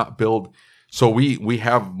do I not build? So we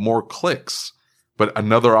have more clicks, but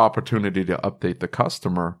another opportunity to update the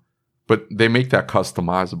customer. But they make that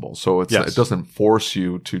customizable. So it doesn't force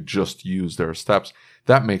you to just use their steps.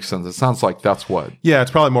 That makes sense. It sounds like that's what. Yeah, it's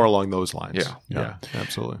probably more along those lines. Yeah,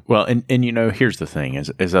 absolutely. Well, and here's the thing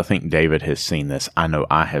is I think David has seen this. I know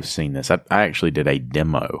I have seen this. I actually did a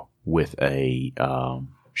demo with a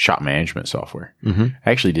shop management software. I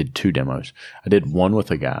actually did 2 demos. I did one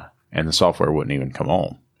with a guy, and the software wouldn't even come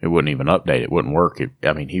on. It wouldn't even update. It wouldn't work.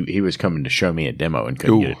 He was coming to show me a demo and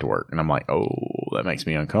couldn't get it to work. And I'm like, oh, that makes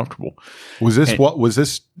me uncomfortable. Was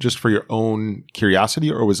this just for your own curiosity,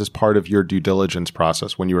 or was this part of your due diligence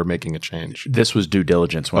process when you were making a change? This was due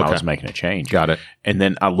diligence when I was making a change. Got it. And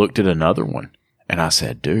then I looked at another one and I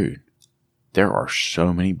said, dude, there are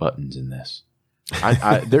so many buttons in this.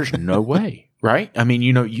 There's no way. Right? I mean,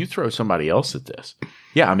 you throw somebody else at this.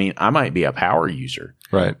 Yeah, I mean, I might be a power user.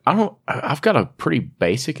 Right. I've got a pretty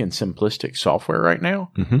basic and simplistic software right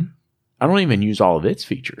now. I don't even use all of its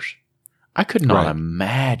features. I could not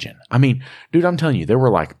imagine. I mean, dude, I'm telling you, there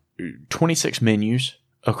were like 26 menus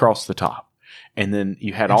across the top. And then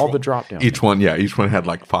you had all the drop down. Each one had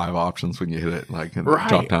like 5 options when you hit it, like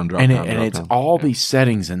drop down. And it's all these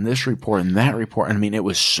settings and this report and that report. I mean, it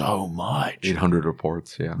was so much. 800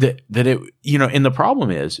 reports, yeah. That it, and the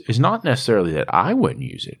problem is not necessarily that I wouldn't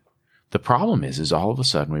use it. The problem is all of a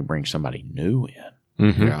sudden we bring somebody new in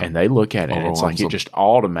and they look at it and it's like it just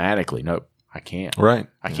automatically, nope, I can't. Right.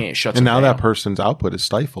 I can't shut and them now down. that person's output is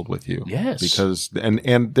stifled with you. Yes. Because,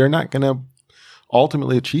 and they're not going to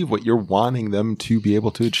ultimately achieve what you're wanting them to be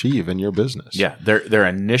able to achieve in your business. Yeah. Their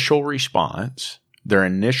initial response, their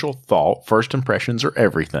initial thought, first impressions are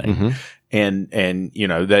everything. And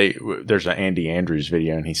there's an Andy Andrews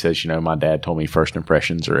video and he says, my dad told me first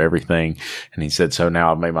impressions are everything. And he said, so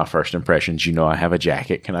now I've made my first impressions. I have a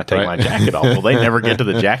jacket. Can I take my jacket off? Well, they never get to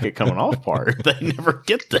the jacket coming off part. They never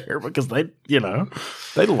get there because they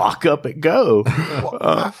lock up and go.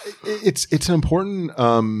 It's an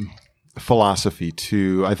important, philosophy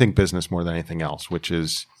to, I think, business more than anything else, which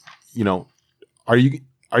is, are you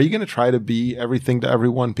going to try to be everything to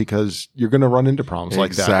everyone because you're going to run into problems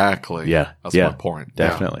like that? Exactly. Yeah. That's my point.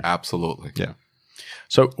 Definitely. Yeah, absolutely. Yeah.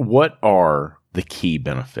 So what are the key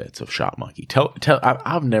benefits of Shopmonkey?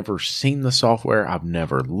 I've never seen the software. I've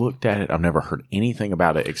never looked at it. I've never heard anything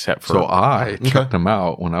about it except for. So I checked them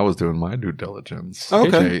out when I was doing my due diligence.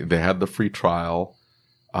 Okay. They had the free trial.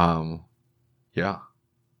 Yeah.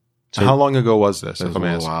 So how long ago was this? It was a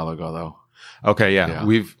little while ago, though. Okay, yeah.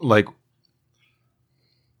 We've who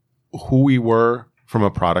we were from a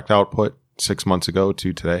product output 6 months ago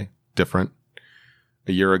to today, different.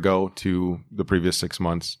 A year ago to the previous 6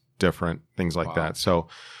 months, different. Things like that. So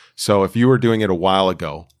if you were doing it a while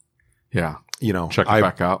ago, check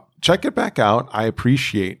it back out. I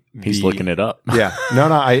appreciate. He's looking it up. Yeah, no.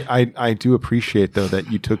 I do appreciate though that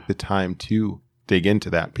you took the time to dig into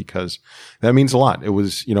that because that means a lot. It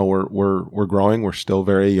was, we're growing. We're still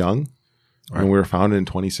very young, and we were founded in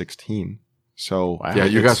 2016. So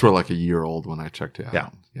you guys were like a year old when I checked it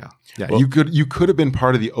out. Yeah. Well, you could have been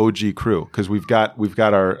part of the OG crew because we've got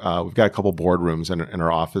a couple boardrooms in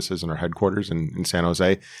our offices and our headquarters in San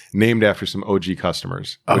Jose, named after some OG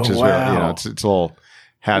customers, which is really, it's a little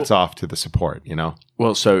hats off to the support.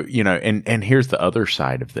 Well, so and here's the other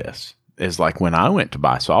side of this is like when I went to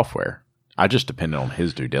buy software, I just depended on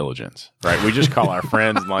his due diligence, right? We just call our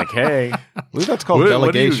friends and like, hey. Well, that's called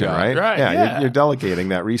delegation, right? Right. Yeah. You're delegating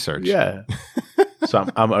that research. Yeah. So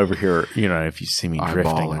I'm over here, if you see me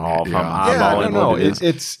drifting off, I'm eyeballing. No.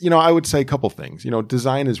 It's I would say a couple things.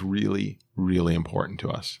 Design is really, really important to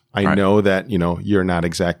us. I know that, you're not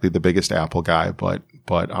exactly the biggest Apple guy, but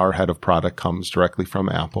our head of product comes directly from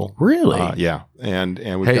Apple. Really? Yeah. And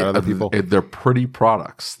we've got other people. They're pretty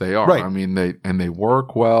products. They are. Right. I mean, they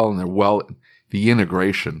work well and the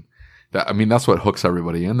integration. That's what hooks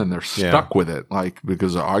everybody in, and they're stuck with it,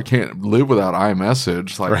 because I can't live without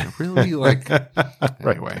iMessage. Really,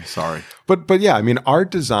 anyway, sorry. But yeah, our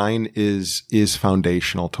design is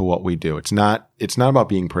foundational to what we do. It's not about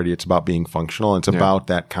being pretty. It's about being functional. It's about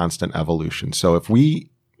that constant evolution. So if we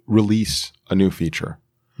release a new feature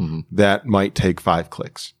that might take 5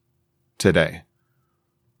 clicks today,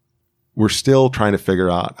 we're still trying to figure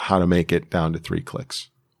out how to make it down to 3 clicks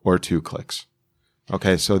or 2 clicks.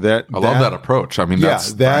 Okay, so I love that approach.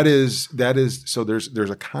 That is. So there's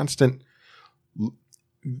a constant.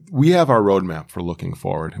 We have our roadmap for looking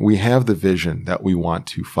forward. We have the vision that we want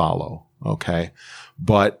to follow. Okay,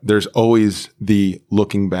 but there's always the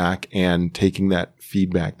looking back and taking that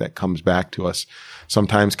feedback that comes back to us,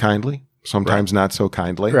 sometimes kindly, sometimes not so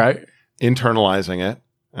kindly. Right. Internalizing it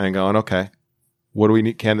and going, okay, what do we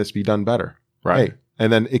need? Can this be done better? Right. Hey.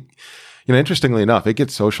 And then it, interestingly enough, it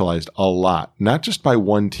gets socialized a lot, not just by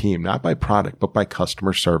one team, not by product, but by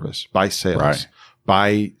customer service, by sales,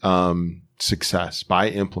 by success, by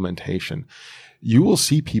implementation. You will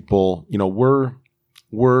see people,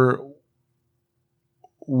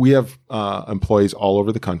 we have employees all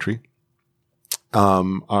over the country.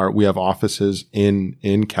 We have offices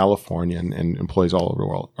in California and employees all over the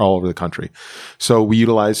world, all over the country. So we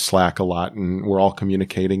utilize Slack a lot, and we're all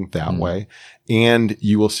communicating that way. And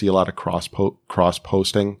you will see a lot of cross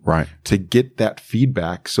posting to get that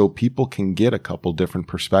feedback, so people can get a couple different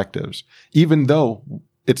perspectives, even though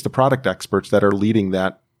it's the product experts that are leading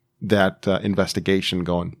that investigation.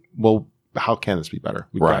 Going, well, how can this be better?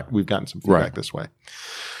 We've gotten some feedback this way.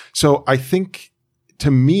 So I think,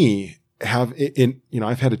 to me, I've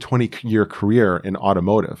had a 20-year career in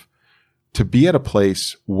automotive. To be at a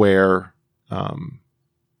place where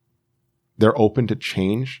they're open to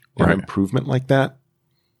change and improvement like that,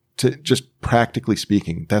 to just practically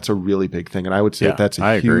speaking, that's a really big thing. And I would say that's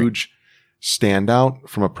a huge standout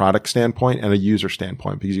from a product standpoint and a user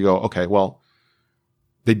standpoint, because you go, okay, well,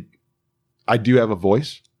 I do have a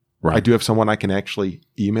voice. Right. I do have someone I can actually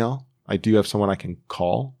email. I do have someone I can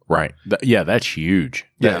call. Right. That's huge.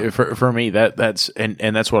 Yeah. For me, that's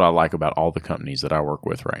that's what I like about all the companies that I work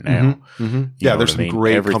with right now. Yeah, there's some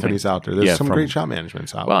great companies out there. There's some great shop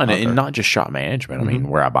managements out there. Well, and not just shop management. I mean,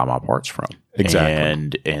 where I buy my parts from.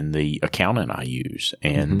 Exactly. And the accountant I use.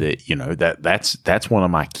 And that's one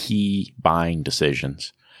of my key buying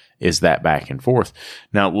decisions, is that back and forth.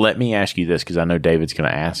 Now, let me ask you this, because I know David's going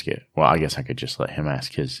to ask it. Well, I guess I could just let him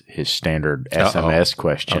ask his standard SMS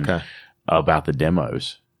question about the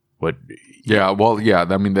demos. I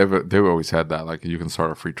mean, they've always had that. Like, you can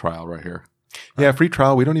start a free trial right here. Yeah, free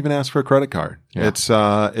trial. We don't even ask for a credit card. Yeah. It's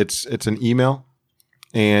an email,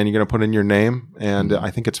 and you're going to put in your name, and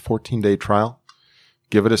I think it's a 14-day trial.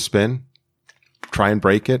 Give it a spin. Try and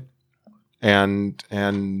break it. And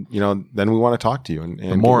then we want to talk to you. And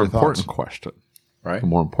the more important question, right? The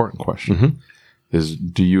more important question is,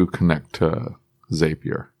 do you connect to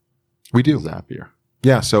Zapier? We do. Zapier.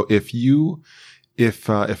 Yeah. So if you're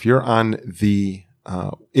on the,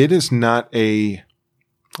 it is not I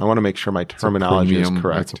want to make sure my terminology is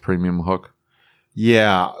correct. It's a premium hook.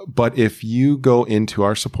 Yeah. But if you go into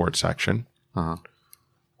our support section, so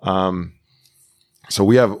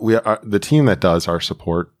we are the team that does our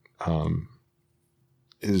support,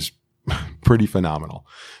 is pretty phenomenal.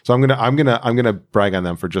 So I'm gonna brag on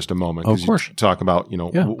them for just a moment. Of course. Talk about,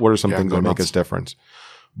 what are some things that make us different.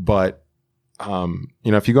 But,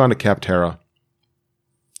 if you go on to Capterra,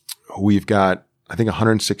 we've got, I think,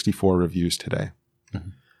 164 reviews today.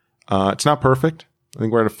 It's not perfect. I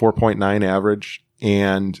think we're at a 4.9 average.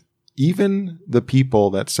 And even the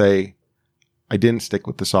people that say, I didn't stick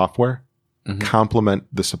with the software, compliment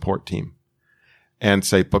the support team and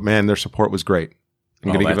say, but man, their support was great.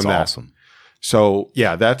 I'm going to give them that. Awesome. So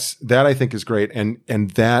yeah, that I think is great.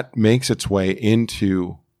 And that makes its way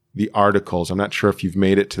into the articles. I'm not sure if you've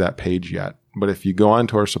made it to that page yet, but if you go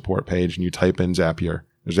onto our support page and you type in Zapier,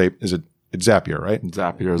 it's Zapier, right?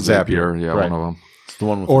 Zapier. Yeah. Right. One of them. It's the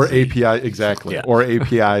one with or the API. Exactly. Yeah. Or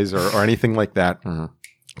APIs or anything like that. A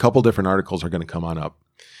couple different articles are going to come on up.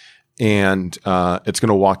 And it's going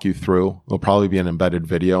to walk you through. There'll probably be an embedded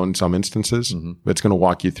video in some instances, but it's going to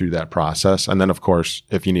walk you through that process. And then, of course,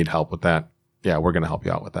 if you need help with that, we're going to help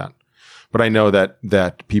you out with that. But I know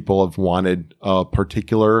that people have wanted a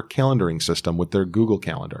particular calendaring system with their Google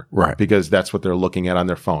Calendar, right? Because that's what they're looking at on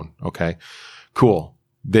their phone. Okay, cool.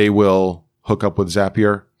 They will hook up with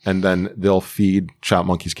Zapier, and then they'll feed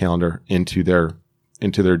Shopmonkey's calendar into their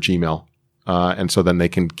Gmail, and so then they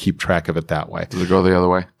can keep track of it that way. Does it go the other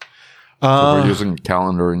way? So if we're using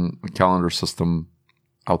calendar system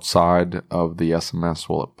outside of the SMS,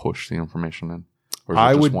 will it push the information in? Or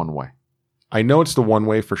is it just one way? I know it's the one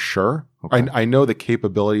way for sure. Okay. I know the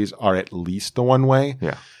capabilities are at least the one way.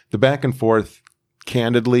 Yeah. The back and forth,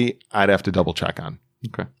 candidly, I'd have to double check on.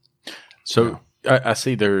 Okay. So I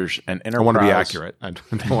see there's an enterprise. I want to be accurate. I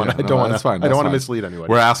don't want to mislead anyone.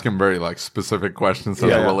 We're asking very specific questions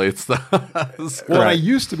as it relates to Well, I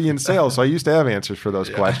used to be in sales, so I used to have answers for those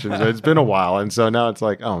questions. It's been a while, and so now it's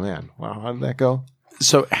like, oh man, wow, how did that go?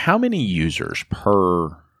 So how many users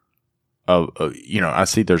per? I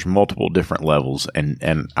see there's multiple different levels,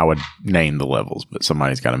 and I would name the levels, but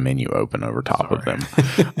somebody's got a menu open over top of them.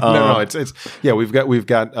 No, it's we've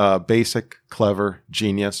got basic, clever,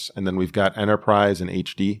 genius, and then we've got enterprise and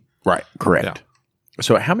HD. Right, correct.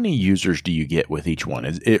 So how many users do you get with each one?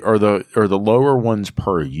 Are the lower ones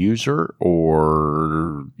per user,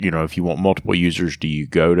 or if you want multiple users, do you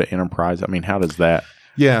go to enterprise? I mean, how does that?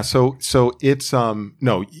 Yeah, so it's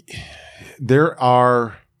no, there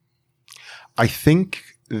are. I think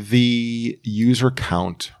the user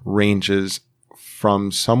count ranges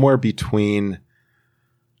from somewhere between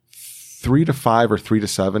 3 to 5 or 3 to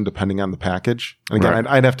 7, depending on the package. And again,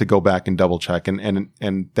 I'd have to go back and double check, and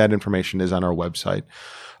that information is on our website.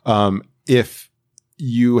 If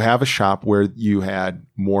you have a shop where you had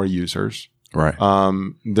more users,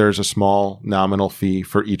 there's a small nominal fee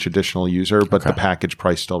for each additional user, but the package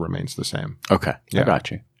price still remains the same. Okay, yeah. I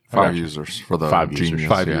got you. 5 users for the 5 users.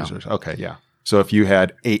 5 users. Okay, yeah. So if you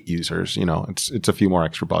had 8 users, it's a few more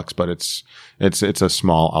extra bucks, but it's a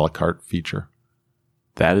small a la carte feature.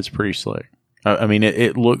 That is pretty slick. I mean,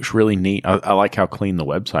 it looks really neat. I like how clean the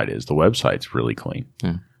website is. The website's really clean.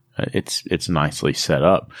 Yeah. It's nicely set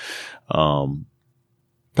up.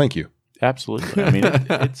 Thank you. Absolutely. I mean,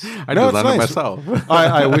 it's I designed it myself.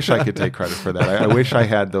 I wish I could take credit for that. I wish I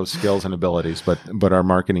had those skills and abilities, but our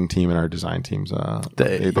marketing team and our design teams,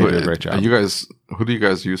 they do a great job. Who do you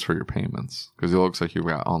guys use for your payments? Because it looks like you've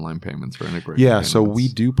got online payments for integrated. Yeah, payments. So we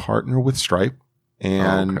do partner with Stripe,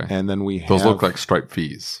 and then we have those look like Stripe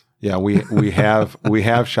fees. Yeah, we have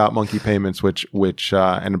Shopmonkey payments, which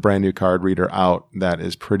and a brand new card reader out that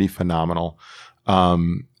is pretty phenomenal.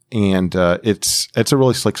 And it's a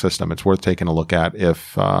really slick system. It's worth taking a look at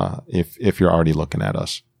if you're already looking at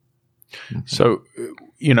us. So,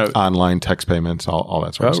 online text payments, all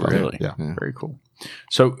that sort of stuff. Really? Yeah. Very cool.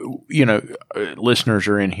 So, listeners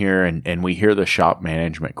are in here and we hear the shop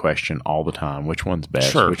management question all the time. Which one's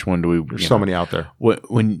best? Sure. Which one do we? There's so many out there.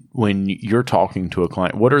 When you're talking to a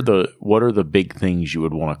client, what are the big things you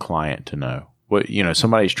would want a client to know?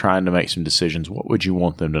 Somebody's trying to make some decisions. What would you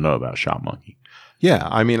want them to know about Shopmonkey? Yeah,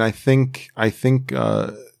 I mean, I think, I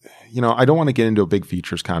don't want to get into a big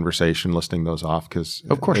features conversation listing those off because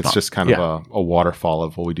it's just kind of a waterfall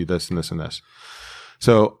of, well, we do this and this and this.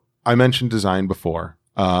 So I mentioned design before.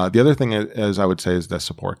 The other thing is I would say is the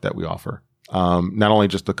support that we offer. Not only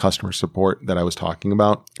just the customer support that I was talking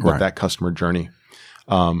about, but that customer journey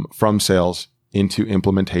from sales into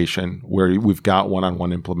implementation, where we've got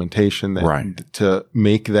one-on-one implementation to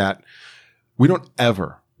make that. We don't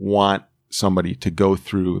ever want somebody to go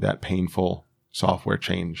through that painful software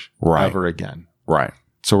change ever again. Right.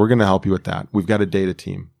 So we're going to help you with that. We've got a data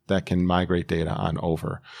team that can migrate data on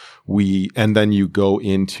over. And then you go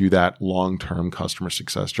into that long-term customer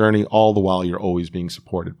success journey, all the while you're always being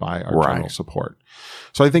supported by our general support.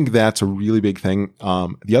 So I think that's a really big thing.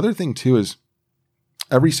 The other thing too is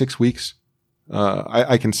every 6 weeks,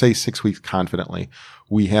 I can say 6 weeks confidently,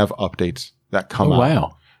 we have updates that come out.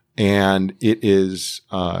 Wow. And it is,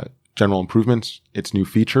 general improvements, it's new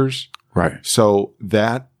features. Right. So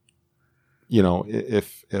that,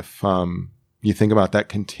 if you think about that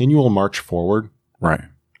continual march forward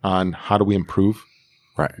on how do we improve,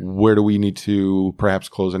 where do we need to perhaps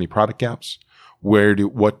close any product gaps?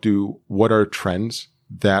 What are trends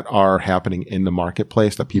that are happening in the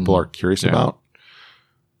marketplace that people are curious about?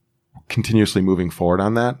 Continuously moving forward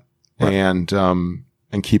on that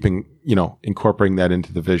and keeping, incorporating that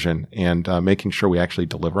into the vision and making sure we actually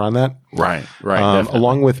deliver on that. Right.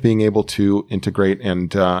 Along with being able to integrate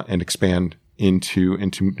and expand into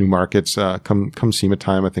new markets. Come SEMA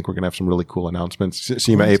time, I think we're going to have some really cool announcements.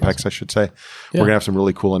 SEMA Apex, I should say. Yeah. We're going to have some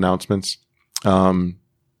really cool announcements.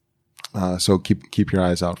 So keep your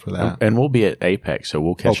eyes out for that. And we'll be at Apex, so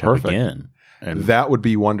we'll catch up again. And that would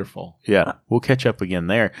be wonderful. Yeah, we'll catch up again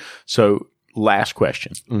there. So last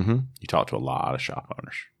question. Mm-hmm. You talk to a lot of shop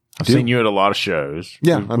owners. I've seen you at a lot of shows.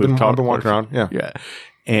 Yeah, I've been walking around. Yeah. Yeah.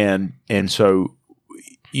 And so,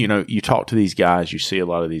 you talk to these guys, you see a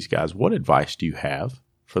lot of these guys. What advice do you have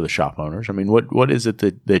for the shop owners? I mean, what is it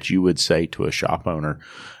that you would say to a shop owner?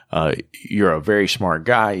 You're a very smart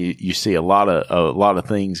guy. You see a lot of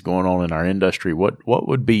things going on in our industry. What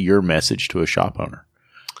would be your message to a shop owner?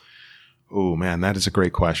 Oh man, that is a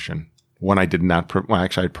great question. One I did not.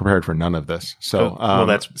 Actually, I prepared for none of this. So,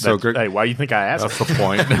 that's so great. Hey, why do you think I asked? That's the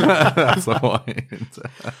point. That's the point.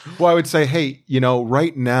 Well, I would say, hey,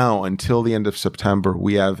 right now until the end of September,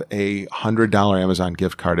 we have a $100 Amazon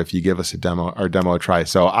gift card if you give us our demo a try.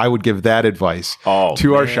 So I would give that advice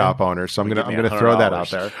to our shop owners. So I'm gonna throw that out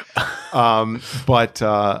there.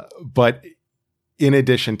 But in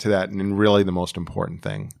addition to that, and really the most important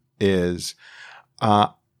thing is,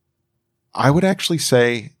 I would actually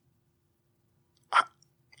say,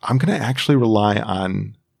 I'm going to actually rely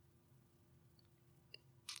on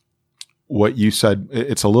what you said,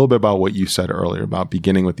 it's a little bit about what you said earlier about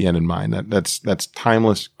beginning with the end in mind. That's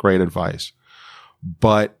timeless, great advice.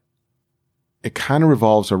 But it kind of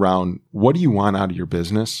revolves around, what do you want out of your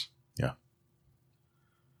business? Yeah.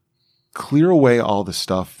 Clear away all the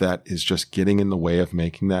stuff that is just getting in the way of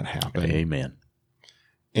making that happen. Amen.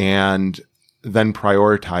 And then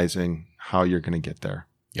prioritizing how you're going to get there.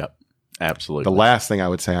 Yep. Absolutely. The last thing I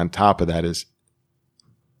would say on top of that is,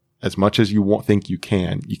 as much as you won't think you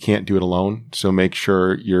can't do it alone. So make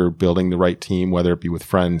sure you're building the right team, whether it be with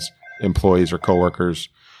friends, employees, or coworkers,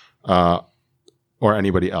 or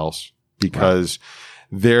anybody else, because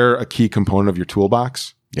they're a key component of your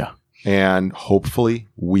toolbox. Yeah. And hopefully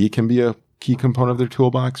we can be a key component of their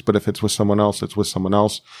toolbox. But if it's with someone else, it's with someone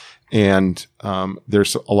else. And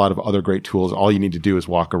there's a lot of other great tools. All you need to do is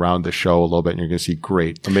walk around the show a little bit and you're going to see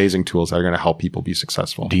great, amazing tools that are going to help people be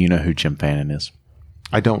successful. Do you know who Jim Fannin is?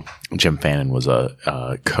 I don't. Jim Fannin was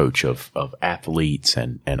a coach of athletes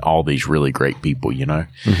and all these really great people, you know.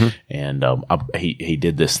 Mm-hmm. And he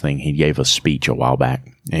did this thing. He gave a speech a while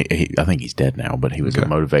back. I think he's dead now, but he was a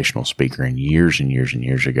motivational speaker. And years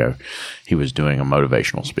ago, he was doing a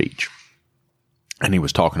motivational speech. And he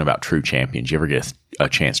was talking about true champions. You ever get a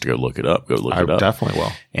chance to go look it up? Go look it up. I definitely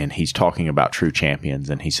will. And he's talking about true champions.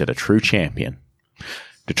 And he said a true champion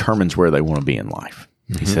determines where they want to be in life.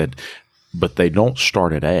 Mm-hmm. He said, but they don't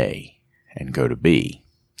start at A and go to B.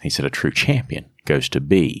 He said a true champion goes to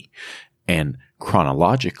B and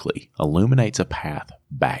chronologically illuminates a path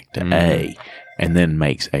back to A and then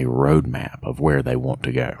makes a roadmap of where they want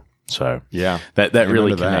to go. So that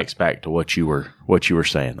really connects back to what you were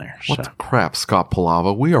saying there. What the crap, Scott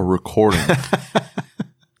Palava? We are recording.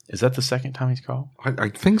 Is that the second time he's called? I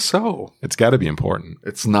think so. It's got to be important.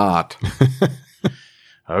 It's not.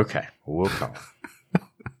 Okay, we'll call.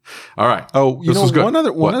 All right. Oh, you know,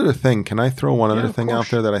 one other thing. Can I throw one other thing out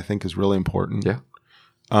there that I think is really important? Yeah.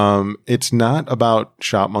 It's not about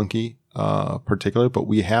Shopmonkey particular, but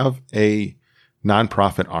we have a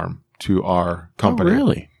nonprofit arm to our company. Oh,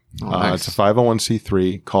 really? Nice. It's a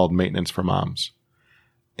 501c3 called Maintenance for Moms.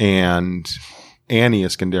 And Annie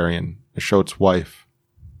Iskandarian, Ashot's wife,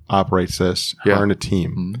 operates this. Her and a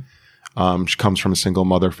team. Mm-hmm. She comes from a single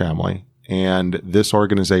mother family. And this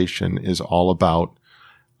organization is all about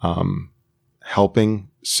helping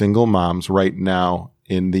single moms right now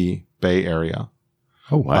in the Bay Area.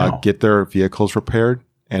 Oh, wow. Get their vehicles repaired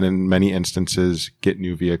and in many instances get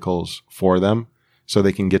new vehicles for them so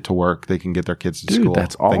they can get to work, they can get their kids to school,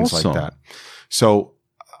 that's awesome. Things like that. So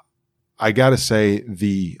I got to say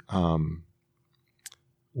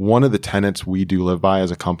one of the tenets we do live by as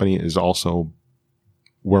a company is also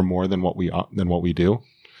we're more than what we do.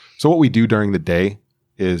 So what we do during the day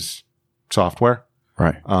is software.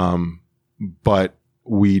 Right. But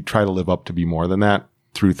we try to live up to be more than that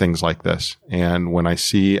through things like this. And when I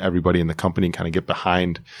see everybody in the company kind of get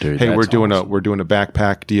behind, hey, we're doing a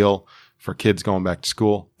backpack deal for kids going back to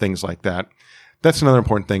school, things like that. That's another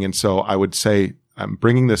important thing. And so I would say I'm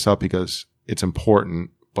bringing this up because it's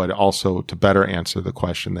important, but also to better answer the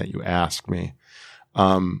question that you asked me.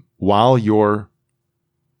 While you're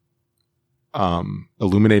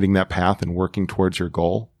illuminating that path and working towards your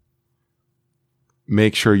goal,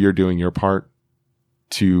 make sure you're doing your part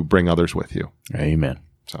to bring others with you. Amen.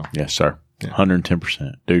 So, yes, sir. Yeah.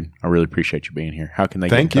 110%. Dude, I really appreciate you being here. How can they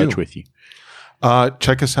get in touch with you?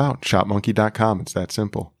 Check us out, shopmonkey.com. It's that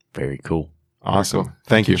simple. Very cool. Awesome. Cool.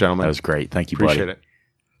 Thank you, gentlemen. That was great. Thank you, Appreciate buddy. it.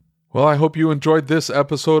 Well, I hope you enjoyed this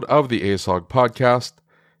episode of the ASOG podcast.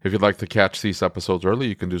 If you'd like to catch these episodes early,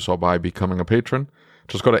 you can do so by becoming a patron.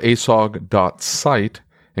 Just go to asog.site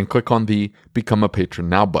and click on the Become a Patron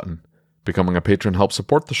Now button. Becoming a patron helps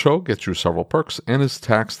support the show, gets you several perks, and is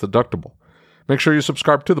tax deductible. Make sure you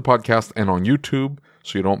subscribe to the podcast and on YouTube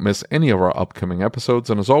so you don't miss any of our upcoming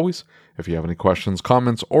episodes. And as always, if you have any questions,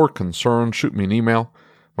 comments, or concerns, shoot me an email.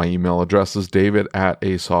 My email address is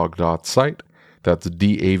david@asog.site. That's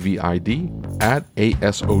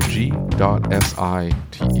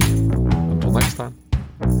david@asog.site. Until next time.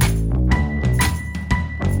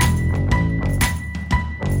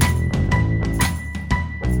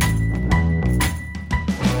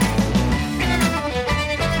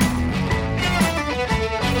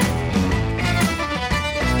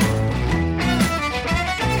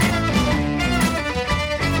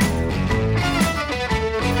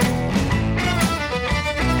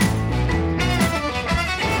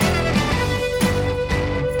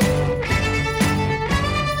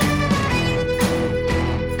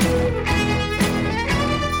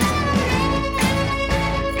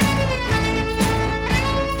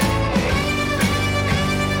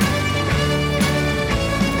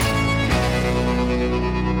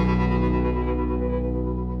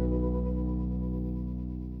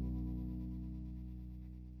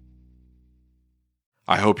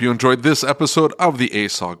 I hope you enjoyed this episode of the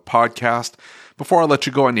ASOG podcast. Before I let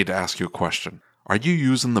you go, I need to ask you a question. Are you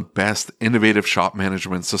using the best innovative shop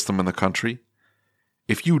management system in the country?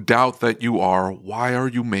 If you doubt that you are, why are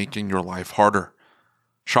you making your life harder?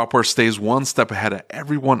 Shopware stays one step ahead of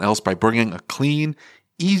everyone else by bringing a clean,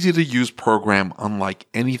 easy-to-use program unlike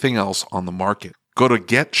anything else on the market. Go to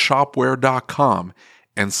getshopware.com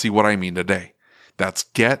and see what I mean today. That's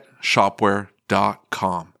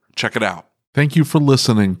getshopware.com. Check it out. Thank you for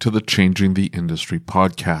listening to the Changing the Industry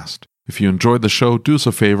podcast. If you enjoyed the show, do us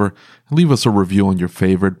a favor and leave us a review on your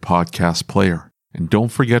favorite podcast player. And don't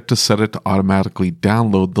forget to set it to automatically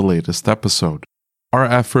download the latest episode. Our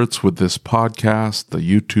efforts with this podcast, the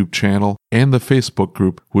YouTube channel, and the Facebook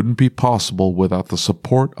group wouldn't be possible without the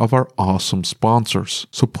support of our awesome sponsors.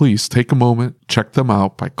 So please take a moment, check them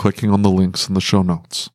out by clicking on the links in the show notes.